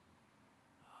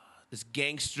 This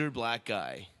gangster black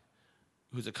guy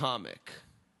who's a comic.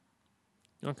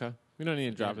 Okay. We don't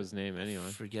need to drop his name anyway.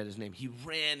 Forget his name. He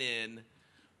ran in,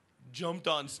 jumped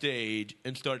on stage,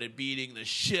 and started beating the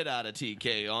shit out of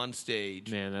TK on stage.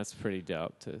 Man, that's pretty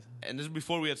dope. And this is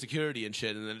before we had security and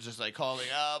shit. And then it's just like calling,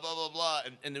 blah, blah, blah.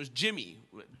 And there was Jimmy.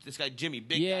 This guy, Jimmy,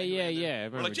 big Yeah, guy. who yeah, ran there. yeah. I We're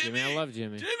remember like, Jimmy. I love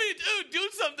Jimmy. Jimmy, dude, do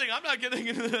something. I'm not getting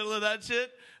in the middle of that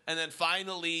shit. And then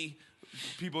finally,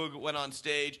 people went on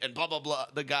stage and blah, blah, blah.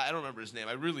 The guy, I don't remember his name.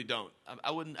 I really don't.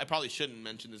 I probably shouldn't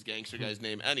mention this gangster guy's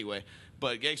name anyway.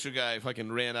 But gangster guy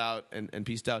fucking ran out and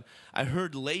pieced out. I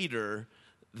heard later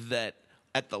that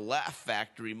at the Laugh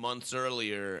Factory months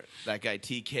earlier, that guy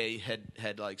TK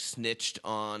had like snitched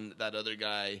on that other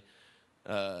guy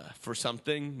for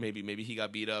something. Maybe he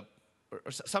got beat up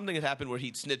or something had happened where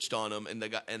he'd snitched on him, and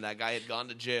that guy had gone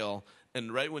to jail.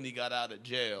 And right when he got out of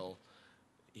jail,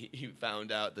 he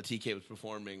found out that TK was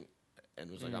performing,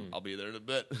 and was like, "I'll be there in a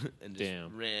bit," and just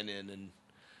Damn. ran in. And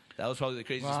that was probably the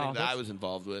craziest Wow, thing that I that's- was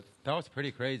involved with. That was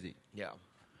pretty crazy. Yeah.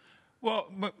 Well,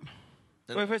 but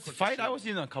And if it's quick fight, shit. I was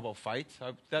in a couple of fights.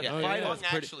 That Yeah. fight Oh, was yeah.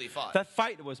 pretty. Actually fought. That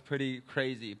fight was pretty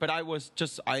crazy. But I was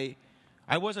just I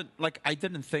wasn't like I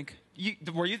didn't think you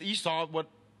saw what,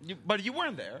 but you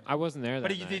weren't there. I wasn't there that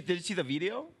But night. did you see the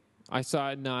video? I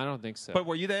saw it. No, I don't think so. But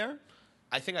were you there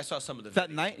I think I saw some of the that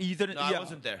video. night? You didn't. No, I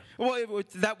wasn't there. Well,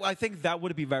 I think that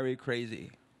would be very crazy.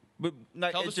 But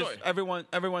like, Tell the it's just story.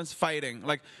 everyone's fighting.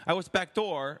 Like I was back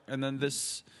door, and then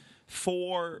this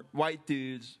 4 white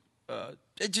dudes.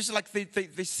 It just like they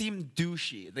seem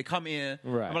douchey. They come in.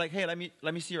 Right. I'm like, hey,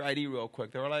 let me see your ID real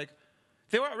quick. They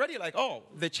were already like, oh,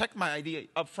 they checked my ID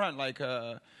up front. Like,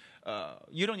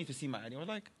 you don't need to see my ID. I was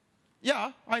like,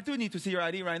 yeah, I do need to see your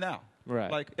ID right now.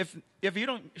 Right. Like if you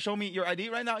don't show me your ID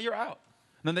right now, you're out.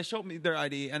 And then they showed me their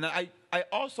ID, and I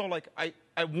also like I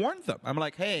warned them. I'm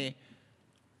like, hey,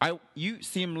 you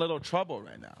seem a little trouble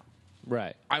right now.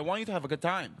 right. I want you to have a good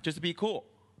time. Just be cool.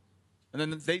 And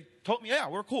then they told me, yeah,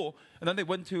 we're cool. And then they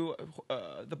went to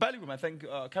the belly room, I think,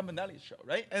 Campanelli's show,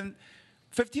 right? And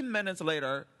 15 minutes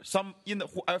later,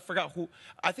 I forgot who.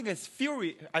 I think it's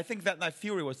Fury. I think that night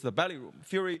Fury was the belly room.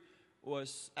 Fury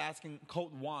was asking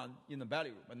code 1 in the belly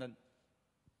room, and then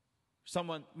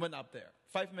someone went up there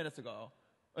 5 minutes ago,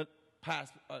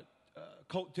 past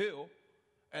code 2,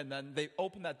 and then they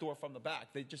opened that door from the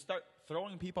back. They just start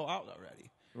throwing people out already.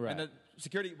 Right. And then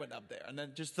security went up there, and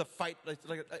then just the fight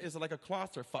is like a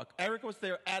clusterfuck. Eric was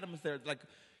there, Adam was there, like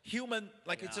human,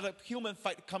 like it's a human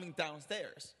fight coming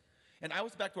downstairs. And I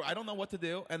was back there. I don't know what to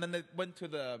do. And then they went to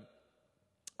the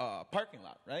parking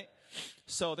lot, right?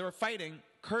 So they were fighting.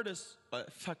 Curtis,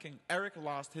 Eric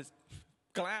lost his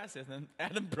glasses, and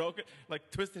Adam broke it,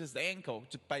 like twisted his ankle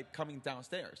just by coming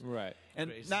downstairs. Right.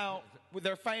 And Crazy. now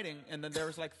they're fighting, and then there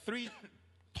was like 3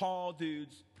 tall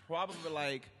dudes, probably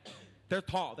like. They're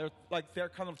tall. They're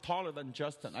kind of taller than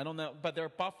Justin. I don't know, but they're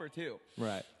buffer too.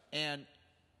 Right. And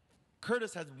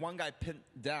Curtis has one guy pinned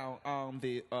down on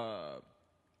the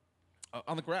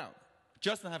ground.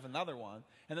 Justin have another one,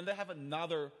 and then they have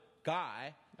another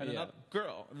guy and another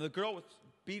girl. And the girl was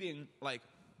beating like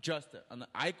Justin, and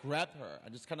I grabbed her. I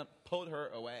just kind of pulled her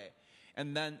away,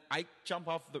 and then I jump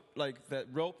off the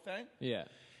rope thing. Yeah.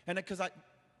 And because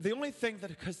the only thing that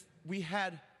because we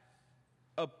had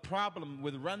a problem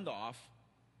with Randolph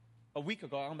a week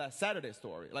ago on that Saturday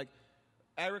story. Like,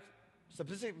 Eric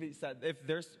specifically said, if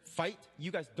there's fight,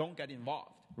 you guys don't get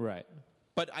involved. Right.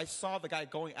 But I saw the guy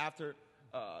going after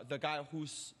the guy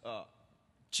who's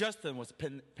Justin was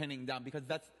pinning down because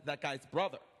that's that guy's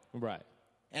brother. Right.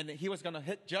 And he was going to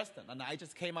hit Justin. And I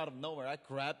just came out of nowhere. I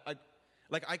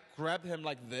grabbed him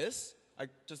like this. I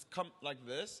just come like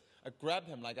this. I grabbed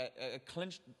him, like I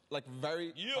clinched like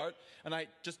very hard, and I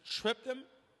just tripped him,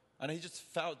 and he just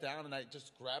fell down, and I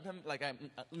just grabbed him, like I'm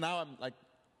like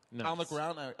on the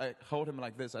ground, I hold him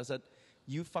like this. I said,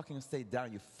 "You fucking stay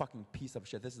down, you fucking piece of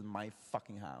shit. This is my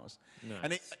fucking house." Nice.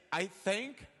 And I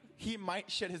think he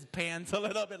might shit his pants a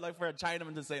little bit, like for a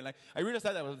Chinaman to say, like I really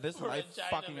said that, this is my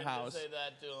fucking house. Say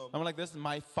that to him. I'm like, this is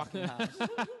my fucking house.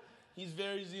 He's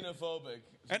very xenophobic.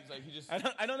 And, He's like, he just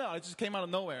I don't know. It just came out of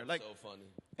nowhere. Like, so funny.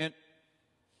 And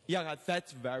yeah,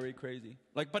 that's very crazy.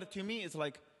 Like, but to me, it's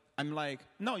like I'm like,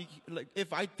 no, like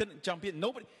if I didn't jump in,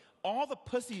 nobody, all the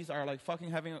pussies are like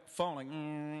fucking having fun,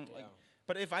 like.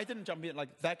 But if I didn't jump in,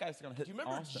 like that guy's gonna hit. Do you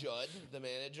remember Austin. Judd, the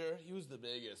manager? He was the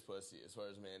biggest pussy as far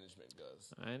as management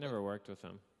goes. I never worked with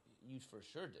him. You for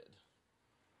sure did.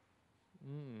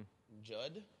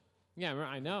 Judd? Yeah,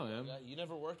 I know him. You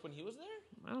never worked when he was there?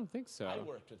 I don't think so. I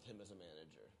worked with him as a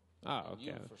manager. Oh, And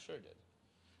you okay. for sure did.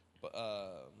 But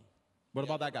What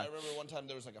about that guy? I remember one time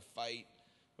there was like a fight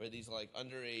where these like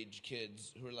underage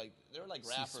kids who were like they were like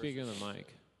rappers. Speaking of the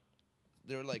mic.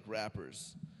 They were like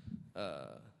rappers,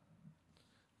 but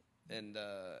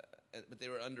they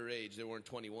were underage. They weren't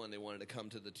 21. They wanted to come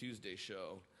to the Tuesday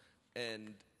show,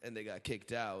 and they got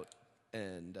kicked out.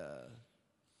 And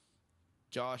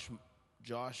Josh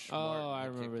Oh, Martin I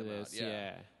had remember kicked them this. out.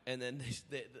 Yeah. And then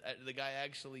the guy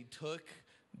actually took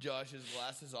Josh's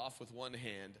glasses off with one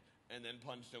hand and then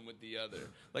punched him with the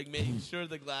other, like making sure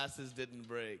the glasses didn't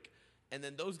break. And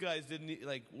then those guys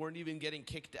weren't even getting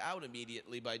kicked out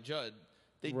immediately by Judd.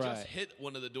 They just hit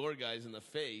one of the door guys in the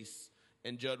face,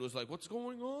 and Judd was like, "What's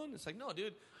going on?" It's like, "No,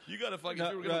 dude, you gotta fucking.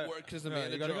 If you were gonna work because the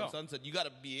manager on Sunset, you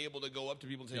gotta be able to go up to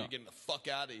people and say you're getting the fuck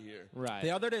out of here." Right. The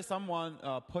other day, someone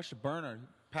pushed Burner.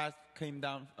 Came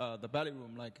down the belly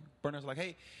room. Like Burner's like,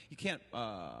 "Hey, you can't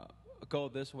go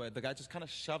this way." The guy just kind of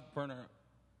shoved Burner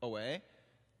away,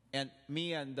 and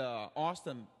me and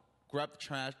Austin grabbed the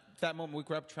trash. That moment, we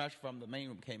grabbed trash from the main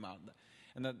room. Came out,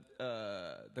 and then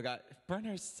the guy,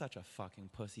 Burner's such a fucking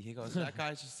pussy. He goes, "That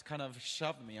guy just kind of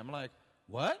shoved me." I'm like,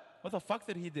 "What? What the fuck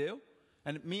did he do?"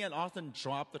 And me and Austin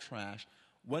dropped the trash.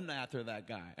 Went after that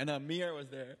guy, and Amir was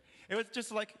there. It was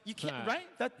just like you can't, right?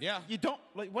 You don't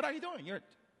like. What are you doing?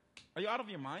 Are you out of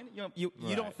your mind? You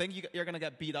don't think you're gonna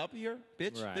get beat up here,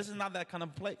 bitch? Right. This is not that kind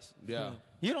of place. Yeah.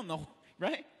 You don't know,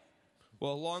 right?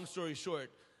 Well, long story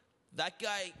short, that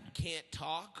guy can't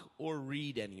talk or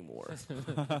read anymore.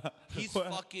 He's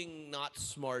fucking not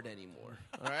smart anymore.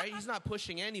 All right, he's not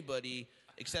pushing anybody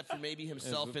except for maybe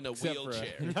himself in a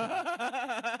wheelchair. He's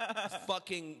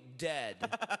fucking dead.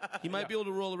 He might be able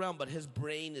to roll around, but his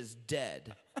brain is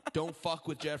dead. Don't fuck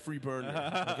with Jeffrey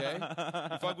Burner, okay?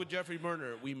 You fuck with Jeffrey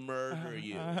Burner, we murder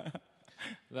you.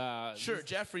 Sure,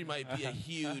 Jeffrey might be a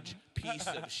huge piece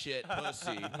of shit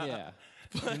pussy. Yeah.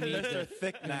 He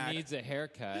needs a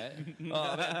haircut.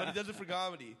 Oh, man, but he does it for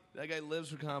comedy. That guy lives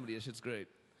for comedy. That shit's great.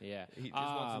 Yeah. He just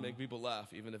wants to make people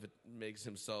laugh, even if it makes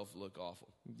himself look awful.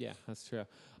 Yeah, that's true.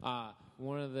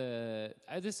 One of the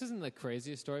this isn't the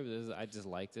craziest story, but I just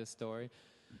like this story.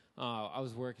 I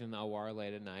was working in the OR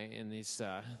late at night, and this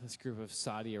group of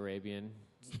Saudi Arabian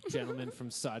gentlemen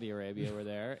from Saudi Arabia were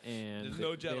there, and There's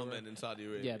no gentlemen in Saudi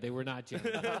Arabia. Yeah, they were not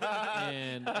gentlemen,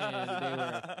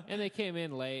 and they came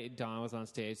in late. Don was on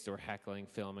stage. They were heckling,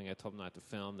 filming. I told them not to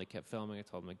film. They kept filming. I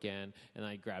told them again, and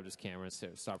I grabbed his camera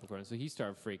and stopped recording. So he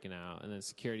started freaking out, and then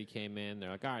security came in. They're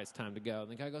like, "All right, it's time to go."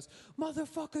 And the guy goes,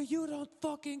 "Motherfucker, you don't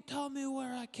fucking tell me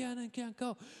where I can and can't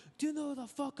go. Do you know who the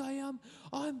fuck I am?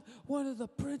 I'm one of the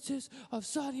princes of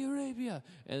Saudi Arabia."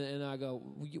 And I go,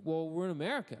 "Well, we're in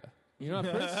America. You're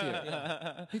not prince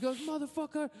here." He goes,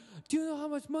 "Motherfucker, do you know how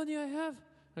much money I have?"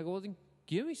 I go, "Well, then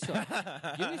give me some.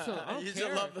 Give me some. I don't You care.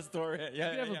 should love the story.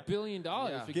 Yeah, You could have $1 billion.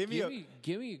 Yeah. If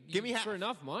Give me half. for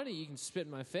enough money, you can spit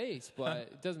in my face, but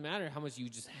it doesn't matter how much you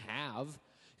just have."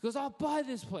 He goes, "I'll buy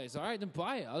this place." All right, then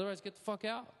buy it. Otherwise, get the fuck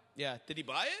out. Yeah. Did he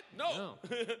buy it? No.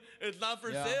 It's not for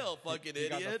Yeah. sale, fucking He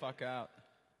idiot. got the fuck out.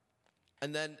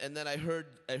 And then I heard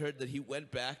that he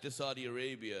went back to Saudi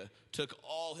Arabia, took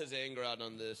all his anger out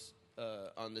on this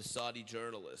Saudi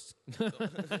journalist.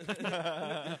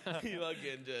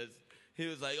 He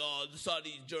was like, "Oh, the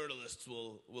Saudi journalists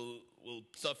will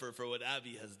suffer for what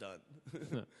Abby has done."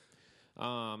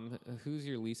 Who's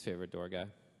your least favorite door guy?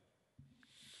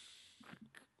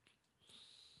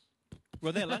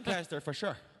 Renee Lancaster for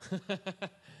sure.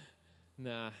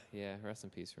 Nah, yeah, rest in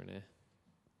peace, Renee.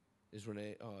 Is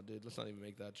Renee? Oh, dude, let's not even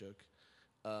make that joke.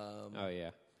 Oh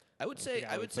yeah. I would say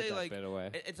put that like bit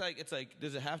away. it's like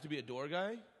does it have to be a door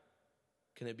guy?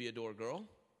 Can it be a door girl?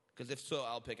 Because if so,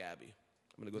 I'll pick Abby.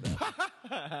 I'm gonna go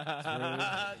with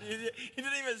Abby. He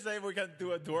didn't even say we can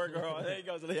do a door girl. There he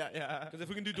goes. Yeah. Because if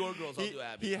we can do door girls, I'll do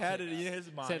Abby. He had it in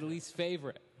his mind. Said least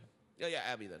favorite. Yeah,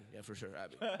 Abby then. Yeah, for sure,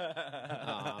 Abby.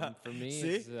 For me,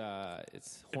 See?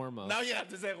 it's Hormoz. Now you have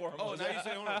to say Hormoz. Oh, now you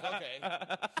say Hormoz. Okay. All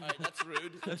right, that's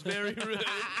rude. That's very rude.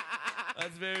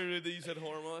 That's very rude that you said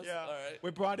Hormoz. Yeah. All right.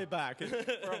 We brought it back. For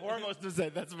Hormoz to say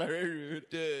that's very rude.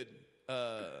 Dude,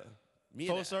 me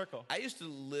Full and circle. I used to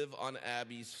live on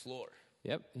Abby's floor.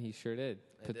 Yep, he sure did.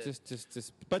 I did.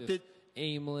 Just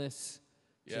aimless.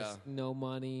 Yeah. Just no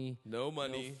money. No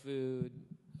money. No food.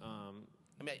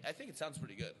 I mean, I think it sounds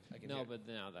pretty good. I can No, hear. but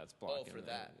now that's blocking. Oh, for it.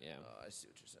 that. Yeah. Oh, I see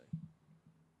what you're saying.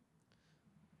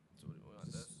 So what do we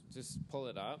want this? Just pull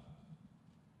it up.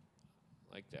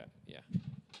 Like that. Yeah.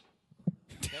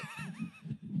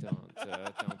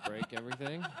 Don't break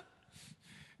everything.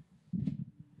 There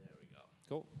we go.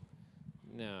 Cool.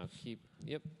 Now keep.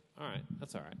 Yep. All right.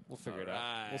 That's all right. We'll figure it out.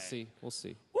 right. We'll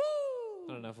see. Woo!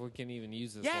 I don't know if we can even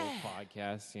use this Yeah. whole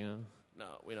podcast. You know. No,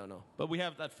 we don't know. But we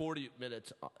have that 40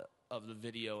 minutes of the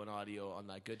video and audio on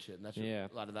that good shit. And that's Yeah.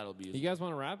 a lot of that will be used. You guys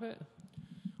want to wrap it?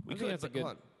 We I think could, that's a but good.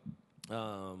 hold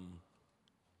on.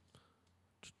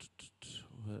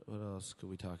 What else could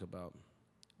we talk about?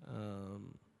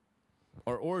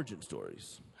 Our origin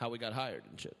stories, how we got hired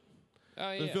and shit. Oh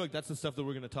So yeah. I feel like that's the stuff that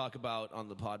we're going to talk about on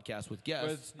the podcast with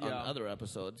guests on other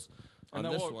episodes. On And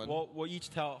then this one, we'll each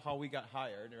tell how we got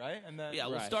hired, right? And then yeah,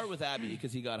 we'll Right. start with Abby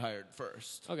because he got hired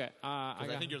first. Okay. Because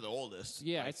I think you're the oldest.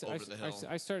 Yeah, like, over the hill.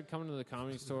 I started coming to the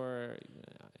comedy store.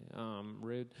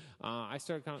 Rude. I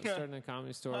started starting the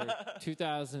comedy store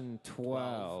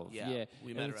 2012. Yeah,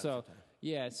 we met and around so that time.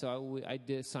 yeah, so I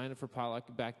did sign up for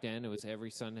Potluck back then. It was every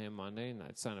Sunday and Monday, and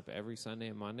I'd sign up every Sunday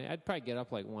and Monday. I'd probably get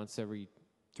up like once every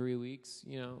 3 weeks,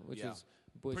 you know, which Yeah. is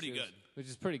Pretty good. Which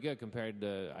is pretty good compared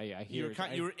to I hear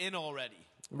you were in already.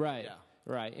 Right. Yeah.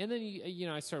 Right. And then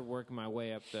I started working my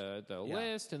way up the Yeah.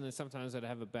 list, and then sometimes I'd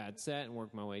have a bad set and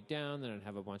work my way down. Then I'd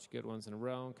have a bunch of good ones in a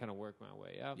row and kind of work my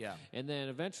way up. Yeah. And then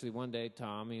eventually one day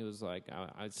Tommy was like,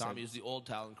 Tommy was the old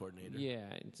talent coordinator.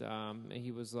 yeah. And,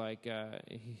 he was like,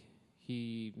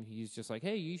 he's just like,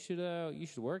 hey, you should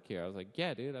work here. I was like,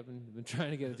 yeah, dude, I've been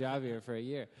trying to get a job here for a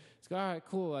year. He's like, all right,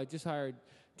 cool. I just hired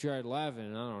Jared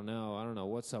Levin. I don't know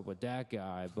what's up with that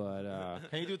guy, but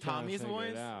can you do trying to Tommy's figure it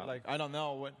voice? out. Like I don't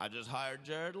know what. I just hired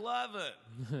Jared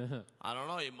Levin. I don't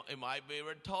know. He might be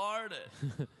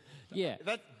retarded. yeah.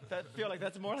 That feel like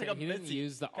that's more like a He didn't Mitzi.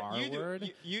 use the R You do-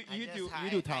 word. You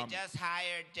do Tom.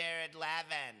 hired Jared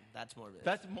Levin. That's more.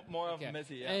 That's more of Okay.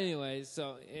 Missy. Yeah. Anyways,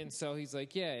 so he's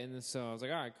like, yeah, and then, so I was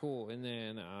like, all right, cool. And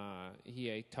then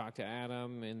he talked to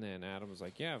Adam, and then Adam was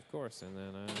like, yeah, of course. And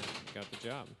then I got the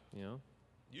job. You know,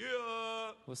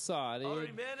 Yeah. what's up, dude?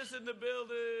 Ari Manis in the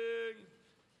building.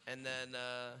 And then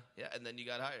and then you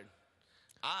got hired.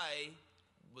 I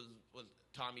was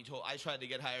Tommy told I tried to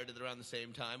get hired at around the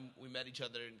same time. We met each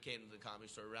other and came to the comedy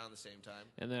store around the same time.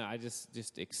 And then I just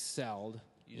excelled.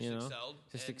 You just excelled.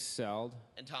 Just excelled.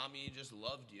 And Tommy just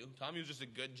loved you. Tommy was just a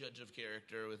good judge of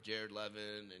character with Jared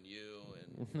Levin and you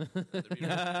and other people.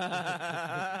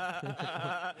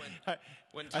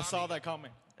 when Tommy, I saw that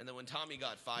coming. And then when Tommy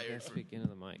got fired, Speak into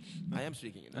the mic. I am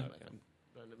speaking into the mic. I'm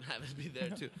trying to have it be there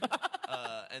too.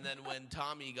 And then when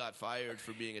Tommy got fired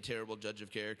for being a terrible judge of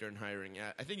character and hiring,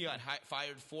 I think he got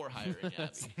fired for hiring Abby.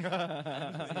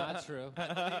 That's not true.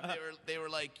 I believe they were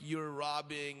like, you're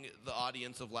robbing the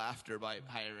audience of laughter by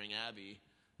hiring Abby.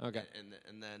 Okay.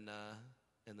 And then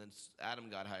Adam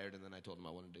got hired, and then I told him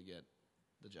I wanted to get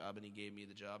the job, and he gave me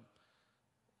the job.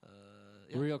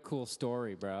 Yeah. Real cool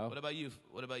story, bro. What about you?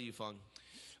 What about you, Feng?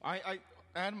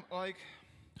 Adam, like,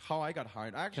 how I got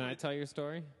hired. Actually, Can I tell your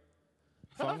story?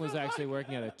 Feng was actually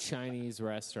working at a Chinese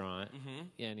restaurant,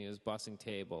 and he was bussing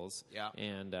tables. Yeah.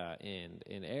 And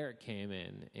Eric came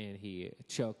in, and he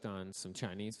choked on some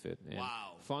Chinese food. And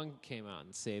Wow. Feng came out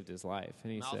and saved his life.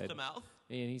 And he Mouth said, to mouth?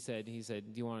 And he said, do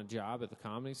you want a job at the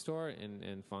Comedy Store?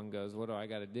 And Feng goes, what do I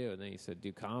got to do? And then he said,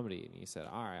 do comedy. And he said,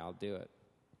 all right, I'll do it.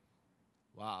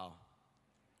 Wow.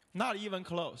 not even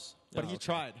close, but he okay.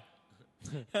 tried.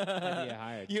 He got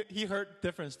hired. He heard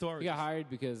different stories. He got hired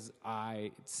because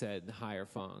I said hire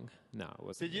Feng. No, it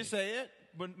wasn't. Did you me. say it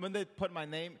when they put my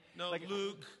name? No, like,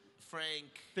 Luke, Frank,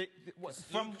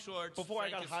 from Luke Schwartz, before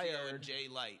Frank I got Castillo, hired. and Jay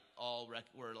Light all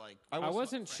were like. I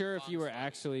wasn't Frank sure if you were Fong's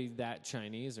actually that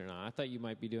Chinese or not. I thought you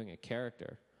might be doing a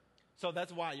character. So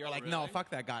that's why you're like, really? no, fuck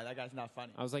that guy. That guy's not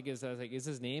funny. I was like, is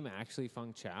his name actually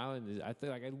Feng Chao? And I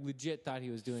legit thought he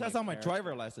was doing. That's a on my character.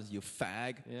 driver license, you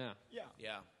fag. Yeah. Yeah.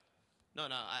 Yeah. No,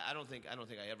 I don't think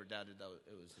I ever doubted that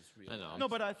it was his real. I know. No,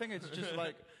 but I think it's just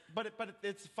like, but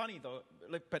it's funny though.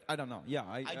 Like, but I don't know. Yeah,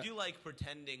 I do like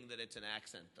pretending that it's an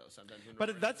accent though. Sometimes. When we're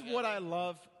But that's working what I together.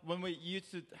 love when we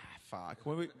used to.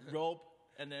 When we rope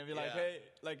and then be like, Yeah. hey,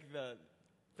 like the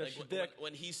Like shtick.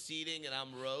 when he's seating and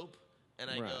I'm rope, and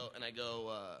I Right.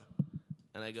 go,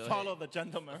 Follow hey, the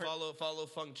gentleman. follow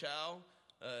Feng Chao.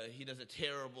 He does a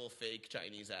terrible fake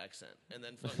Chinese accent, and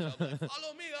then Feng Chao like,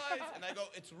 follow me, guys, and I go,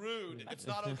 it's rude, it's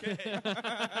not okay.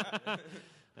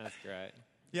 That's great.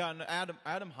 Yeah, and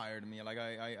Adam hired me. Like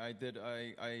I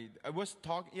was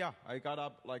talking. Yeah, I got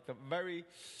up like the very.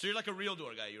 So you're like a real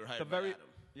door guy. You were hired The by very- Adam.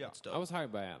 yeah. That's dope. I was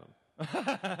hired by Adam.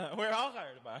 We're all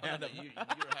hired by Yeah, Adam. no, you were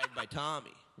hired by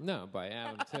Tommy. No, by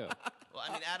Adam too. Well,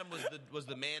 I mean, Adam was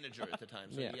the manager at the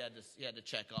time, so Yeah. he had to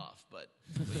check off. But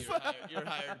you're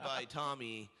hired by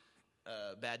Tommy,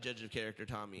 bad judge of character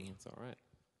Tommy. It's all right.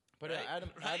 But Right? Adam,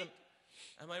 Right?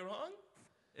 Am I wrong?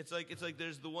 It's like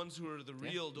there's the ones who are the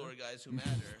real door guys who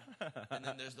matter, and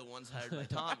then there's the ones hired by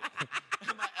Tommy.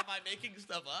 Am I making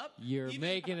stuff up? You're Even-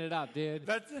 making it up, dude.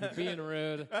 You're being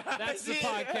rude. That's the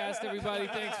podcast, everybody.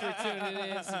 Thanks for tuning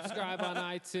in. Subscribe on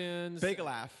iTunes. big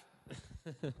laugh.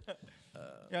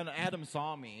 Yeah, and Adam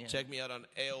saw me. Check me out on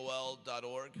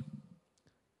AOL.org.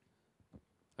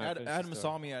 Adam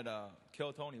saw me at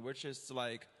Kill Tony, which is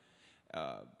like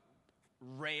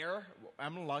rare.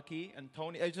 I'm lucky, and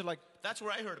Tony. It's just like That's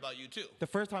where I heard about you too. the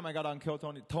first time I got on Kill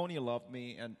Tony. Tony loved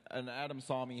me, and Adam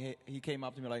saw me. He came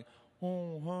up to me like,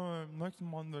 "Oh, hi, next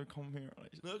Monday come here."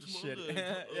 Like, Next shit.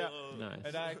 Monday. Yeah. Nice.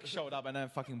 And I showed up, and I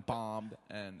fucking bombed,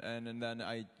 and then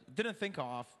I didn't think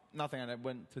of nothing, and I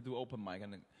went to do open mic,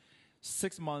 and then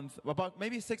 6 months,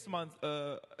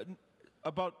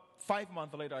 about 5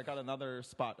 months later, I got another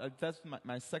spot. That's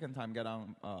my second time get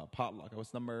on Potluck. I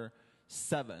was number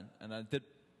 7, and I did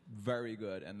very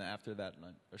good. And after that,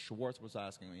 Schwartz was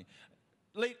asking me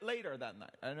later that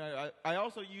night, and I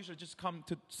also usually just come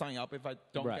to sign up. If I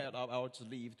don't Right. get up, I'll just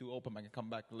leave, do open mic, and come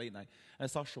back late night. And I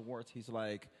saw Schwartz. He's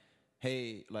like,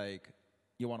 "Hey, like,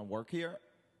 you want to work here?"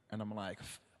 And I'm like,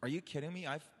 "Are you kidding me?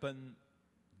 I've been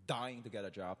dying to get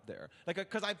a job there." Like,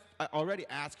 because I already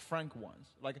asked Frank once.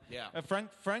 Like, Yeah.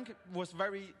 Frank was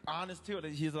very honest too.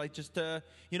 He's like, just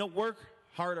work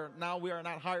harder. Now we are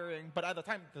not hiring, but at the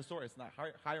time the store is not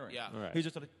hiring. Yeah. Right. He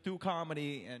just like do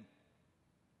comedy and.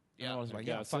 Yeah. I was like,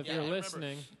 Yeah, yeah, so fuck if you're I remember-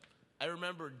 listening, I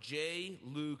remember Jay,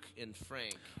 Luke, and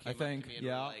Frank. I Came up to think, me and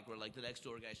yeah. were like the next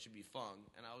door guy should be Feng,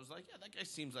 and I was like, yeah, that guy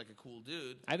seems like a cool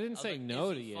dude. I didn't was say like, no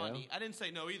is to he you. funny? I didn't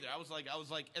say no either. I was like,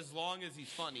 as long as he's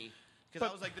funny, because I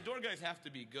But- was like, the door guys have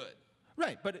to be good.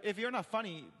 Right, but if you're not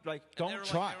funny, like And they don't were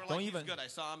try. Like, they were Don't like, even. He's good. I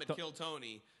saw him at don't- Kill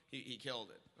Tony. He killed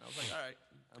it. And I was like, all right,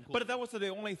 I'm cool. But that was the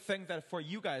only thing that for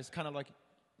you guys kind of like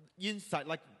inside,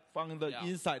 like from the Yeah.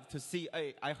 inside to see.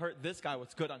 Hey, I heard this guy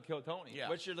was good on Kill Tony. Yeah.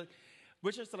 Which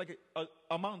is like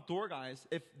among door guys.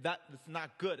 If that is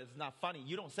not good, it's not funny.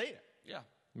 You don't say it, yeah,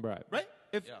 right? right?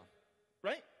 yeah.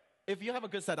 Right? If you have a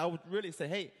good set, I would really say,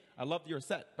 hey, I loved your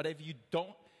set. But if you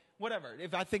don't, whatever.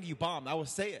 If I think you bombed, I would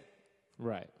say it.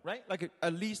 Right. right? Like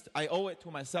at least I owe it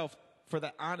to myself for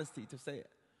that honesty to say it.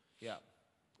 Yeah.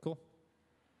 Cool.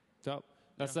 So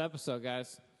that's the episode,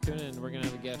 guys. Tune in. We're going to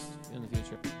have a guest in the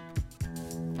future.